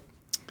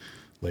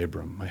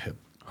labrum, my hip.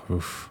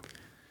 Oof.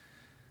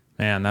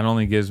 Man, that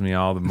only gives me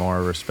all the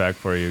more respect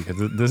for you,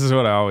 because this is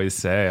what I always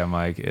say. I'm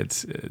like,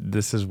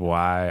 this is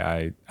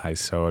why I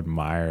so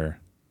admire,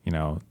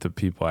 the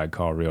people I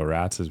call real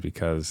rats, is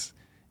because,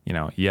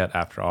 yet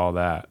after all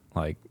that,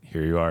 like,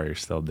 here you are, you're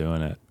still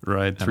doing it.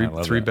 Right.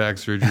 Three back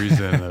surgeries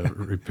and a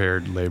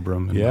repaired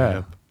labrum in my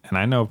hip. And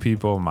I know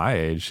people my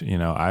age,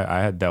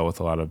 I had dealt with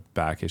a lot of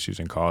back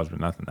issues in college, but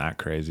nothing that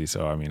crazy.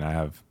 So, I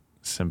have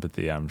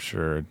sympathy. I'm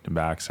sure the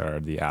backs are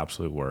the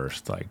absolute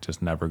worst, like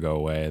just never go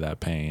away, that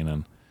pain.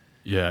 And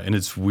yeah. And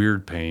it's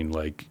weird pain.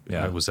 Like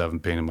I was having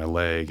pain in my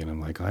leg, and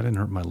I'm like, I didn't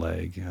hurt my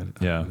leg.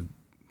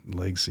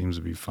 Leg seems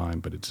to be fine,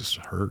 but it just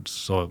hurts.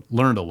 So I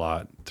learned a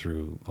lot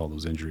through all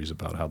those injuries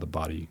about how the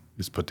body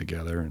is put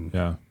together and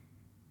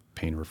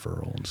pain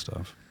referral and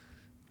stuff.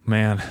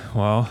 Man,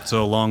 well,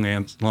 so long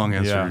answer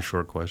to your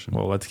short question.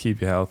 Well, let's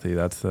keep you healthy.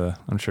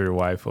 I'm sure your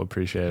wife will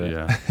appreciate it.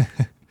 Yeah.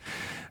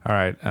 All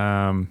right.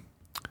 How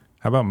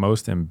about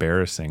most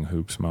embarrassing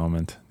hoops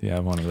moment? Do you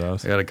have one of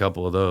those? I got a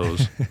couple of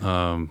those.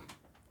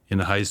 In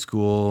high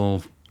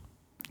school,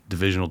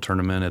 divisional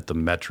tournament at the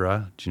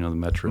Metra. Do you know the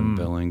Metra in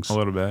Billings? A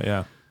little bit,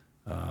 yeah.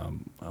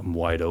 I'm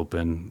wide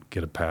open,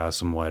 get a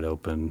pass, I'm wide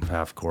open,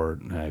 half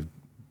court, and I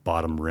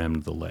bottom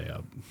rimmed the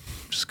layup.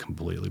 Just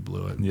completely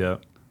blew it. Yeah.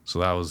 So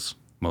that was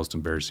most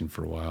embarrassing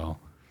for a while.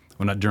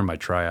 During my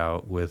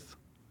tryout with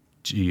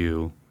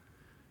GU,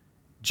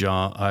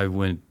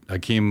 I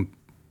came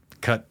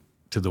cut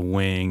to the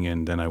wing,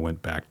 and then I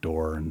went back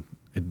door, and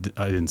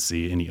I didn't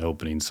see any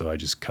opening, so I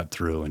just cut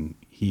through, and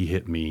he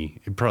hit me.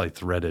 It probably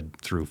threaded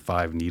through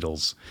 5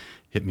 needles,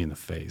 hit me in the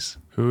face.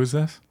 Who is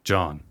this?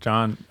 John.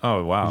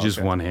 Oh, wow. He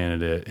just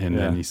one-handed it, and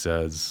then he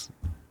says,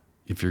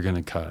 if you're going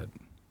to cut,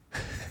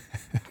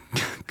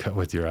 cut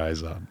with your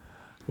eyes up.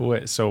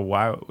 Wait, so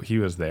why he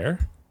was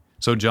there?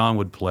 So John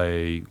would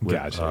play with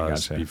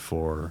us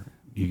before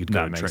he could go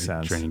That makes to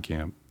sense. training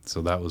camp.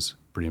 So that was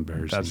pretty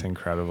embarrassing. That's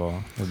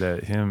incredible.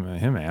 That him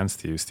and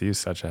Steve. Steve's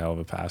such a hell of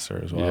a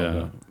passer as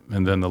well. Yeah.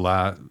 And then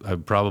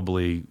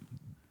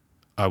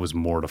I was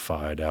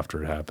mortified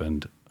after it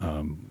happened.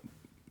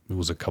 It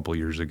was a couple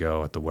years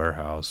ago at the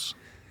warehouse,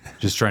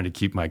 just trying to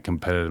keep my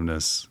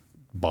competitiveness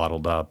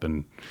bottled up,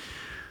 and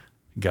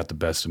got the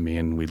best of me,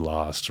 and we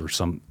lost, or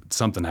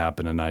something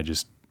happened, and I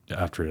just,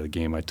 after the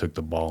game, I took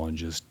the ball and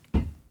just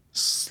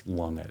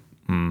slung it,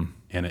 and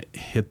it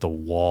hit the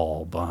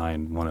wall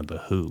behind one of the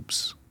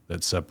hoops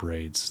that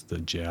separates the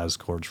Jazz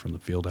courts from the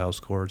Fieldhouse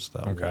courts.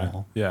 That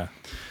wall, Yeah.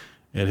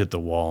 it hit the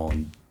wall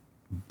and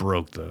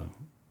broke the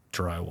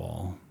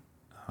drywall.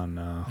 Oh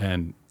no.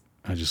 And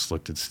I just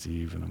looked at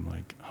Steve and I'm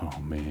like, oh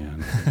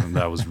man. And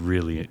that was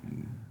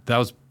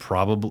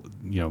probably,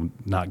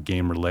 not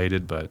game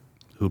related, but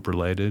hoop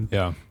related.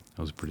 Yeah.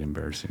 That was pretty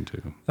embarrassing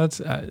too.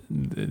 That's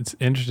it's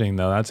interesting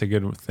though. That's a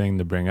good thing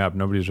to bring up.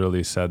 Nobody's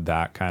really said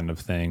that kind of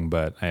thing,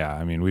 but yeah,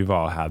 I mean, we've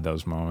all had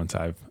those moments.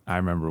 I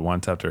remember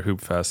once after Hoop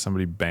Fest,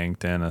 somebody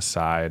banked in a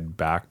side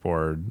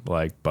backboard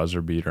like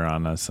buzzer beater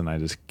on us, and I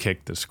just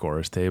kicked the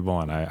scores table,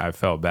 and I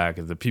fell back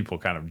as the people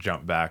kind of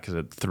jumped back because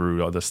it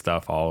threw all the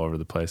stuff all over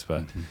the place.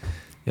 But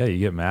yeah, you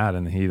get mad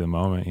in the heat of the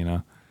moment,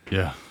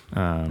 Yeah.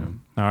 All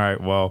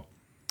right. Well,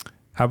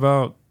 how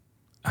about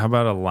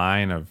a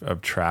line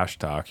of trash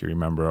talk you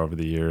remember over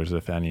the years,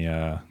 if any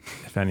are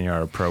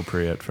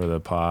appropriate for the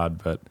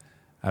pod? But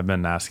I've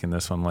been asking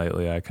this one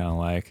lately. I kind of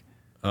like.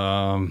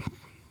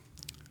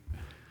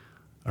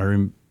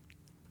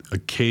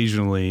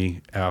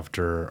 Occasionally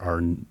after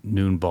our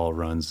noon ball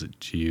runs at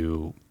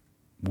GU,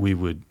 we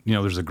would,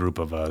 there's a group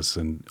of us,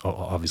 and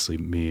obviously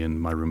me and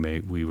my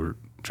roommate, we were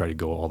try to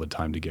go all the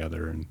time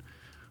together, and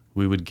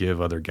we would give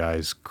other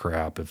guys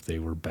crap if they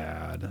were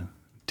bad.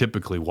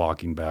 Typically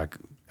walking back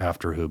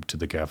after hoop to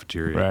the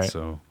cafeteria. Right.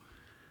 So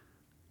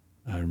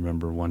I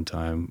remember one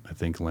time, I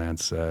think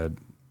Lance said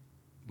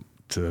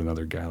to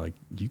another guy, like,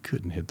 you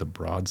couldn't hit the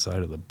broad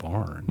side of the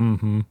barn.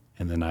 Mm-hmm.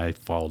 And then I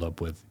followed up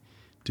with,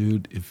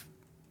 dude, if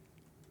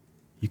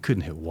you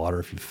couldn't hit water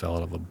if you fell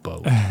out of a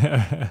boat.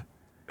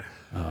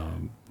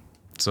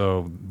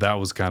 So that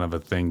was kind of a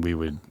thing we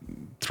would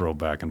throw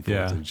back and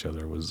forth to each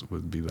other,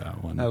 would be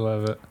that one. I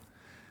love it.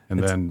 And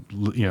then,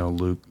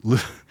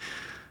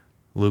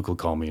 Luke will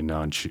call me a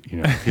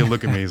non-shooter. He'll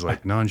look at me. He's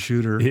like,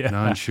 non-shooter,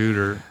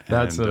 non-shooter.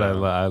 That's what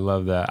I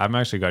love that. I'm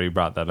actually glad you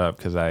brought that up,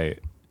 because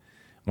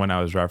when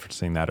I was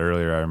referencing that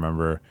earlier, I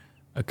remember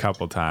a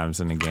couple times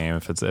in a game,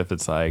 if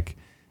it's like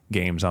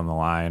games on the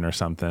line or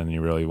something, and he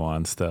really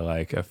wants to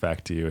like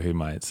affect you, he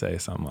might say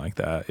something like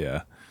that.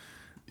 Yeah,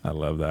 I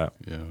love that.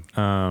 Yeah.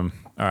 All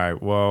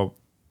right. Well,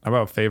 how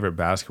about favorite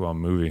basketball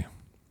movie?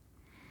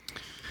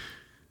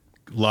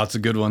 Lots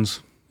of good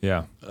ones.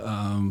 Yeah.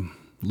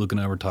 Luke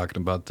and I were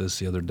talking about this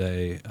the other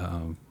day.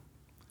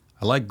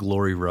 I like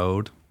Glory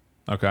Road.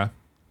 Okay.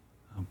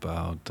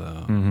 About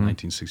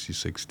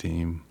 1966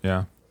 team.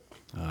 Yeah.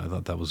 I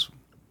thought that was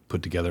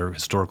put together,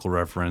 historical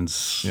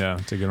reference. Yeah,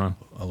 it's a good one.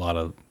 A lot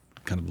of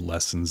kind of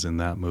lessons in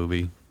that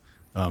movie.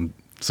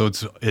 So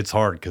it's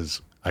hard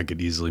because I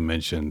could easily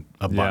mention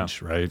a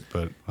bunch, right?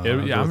 But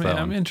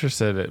I'm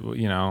interested.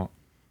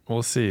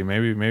 We'll see.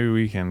 Maybe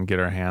we can get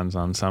our hands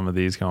on some of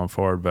these going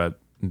forward. But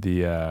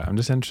I'm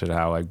just interested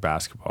how like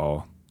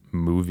basketball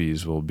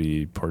movies will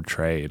be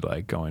portrayed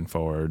like going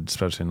forward,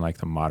 especially in like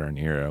the modern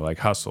era. Like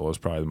Hustle is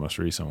probably the most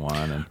recent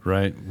one, and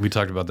right. We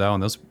talked about that one.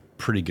 That's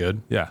pretty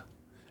good. Yeah.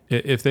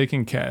 If they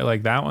can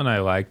like that one, I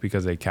like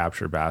because they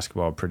capture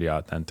basketball pretty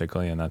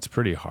authentically, and that's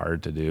pretty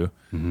hard to do.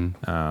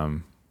 Mm-hmm.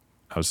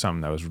 That was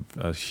something that was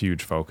a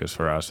huge focus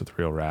for us with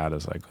Real Rad.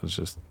 Is like, let's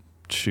just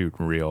shoot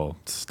real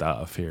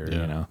stuff here,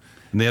 And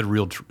they had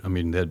real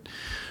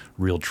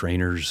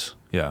trainers.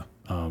 Yeah.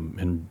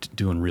 And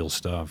doing real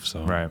stuff.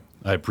 So right.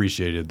 I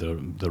appreciated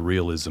the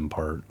realism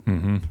part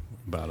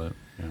about it.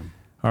 Yeah.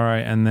 All right.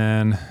 And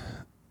then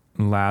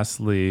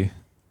lastly,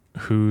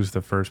 who's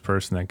the first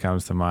person that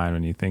comes to mind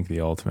when you think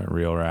the ultimate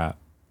real rat?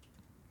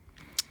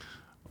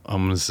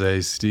 I'm going to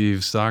say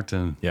Steve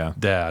Stockton. Yeah.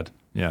 Dad.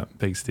 Yeah.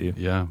 Big Steve.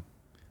 Yeah.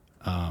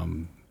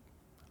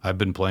 I've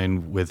been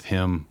playing with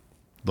him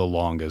the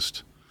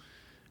longest.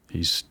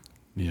 He's,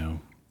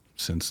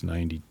 since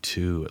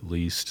 92 at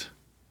least.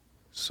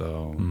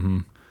 So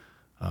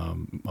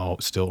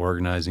still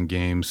organizing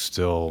games,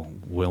 still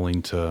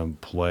willing to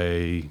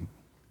play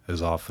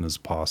as often as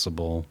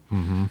possible.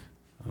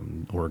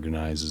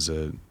 Organizes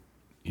it,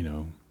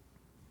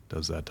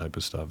 does that type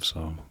of stuff.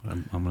 So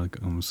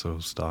I'm so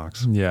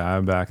Stocks. Yeah, I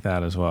back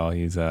that as well.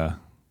 He's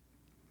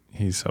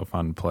so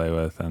fun to play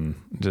with, and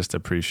just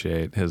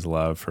appreciate his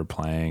love for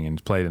playing,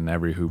 and played in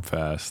every Hoop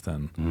Fest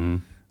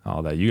and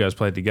all that. You guys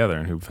played together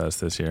in Hoop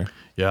Fest this year.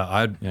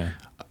 Yeah,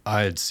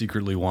 I had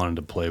secretly wanted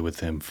to play with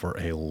him for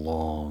a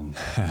long,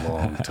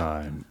 long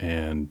time.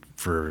 And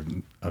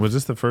was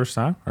this the first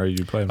time, or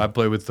you played? I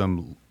played with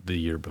them the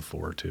year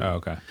before too. Oh,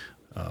 okay.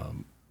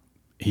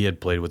 He had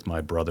played with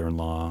my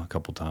brother-in-law a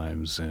couple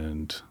times,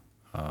 and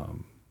I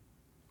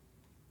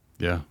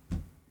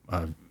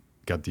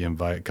got the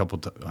invite a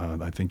couple.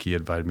 I think he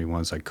invited me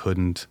once. I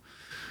couldn't.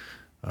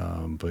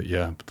 But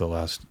yeah, the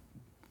last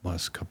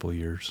couple of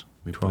years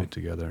we played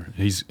together.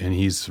 He's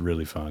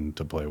really fun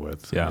to play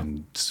with. Yeah.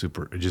 And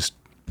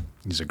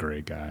he's a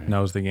great guy.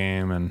 Knows the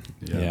game, and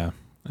yeah.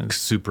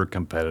 Super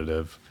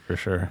competitive. For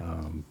sure.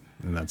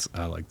 And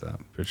I like that.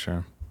 For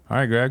sure. All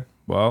right, Greg.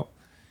 Well,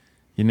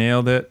 you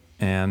nailed it.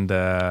 And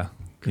I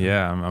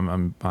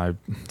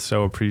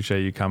so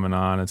appreciate you coming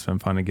on. It's been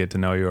fun to get to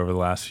know you over the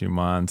last few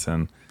months,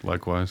 and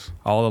likewise,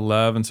 all the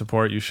love and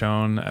support you've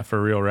shown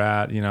for Real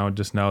Rat.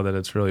 Just know that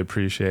it's really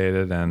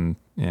appreciated, and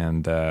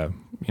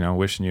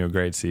wishing you a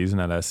great season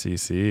at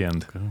SCC,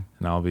 and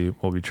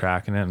we'll be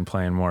tracking it and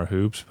playing more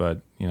hoops.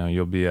 But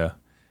you'll be a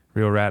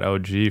Real Rat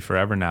OG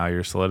forever now.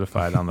 You're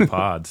solidified on the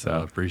pod. So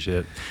I appreciate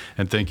it,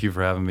 and thank you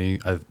for having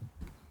me. I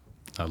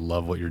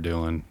love what you're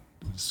doing.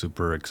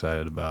 Super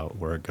excited about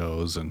where it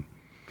goes, and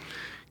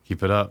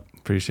keep it up.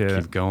 Appreciate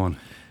it. Keep going.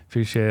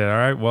 Appreciate it. All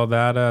right. Well,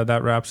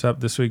 that wraps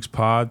up this week's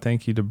pod.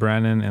 Thank you to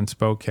Brennan and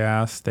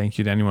Spokecast. Thank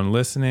you to anyone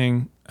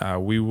listening.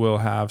 We will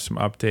have some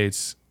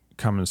updates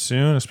coming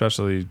soon,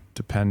 especially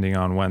depending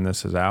on when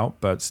this is out,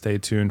 but stay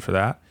tuned for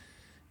that.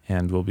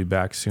 And we'll be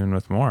back soon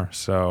with more.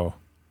 So,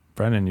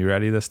 Brennan, you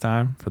ready this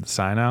time for the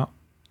sign out?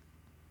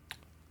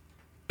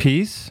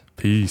 Peace.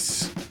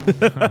 Peace.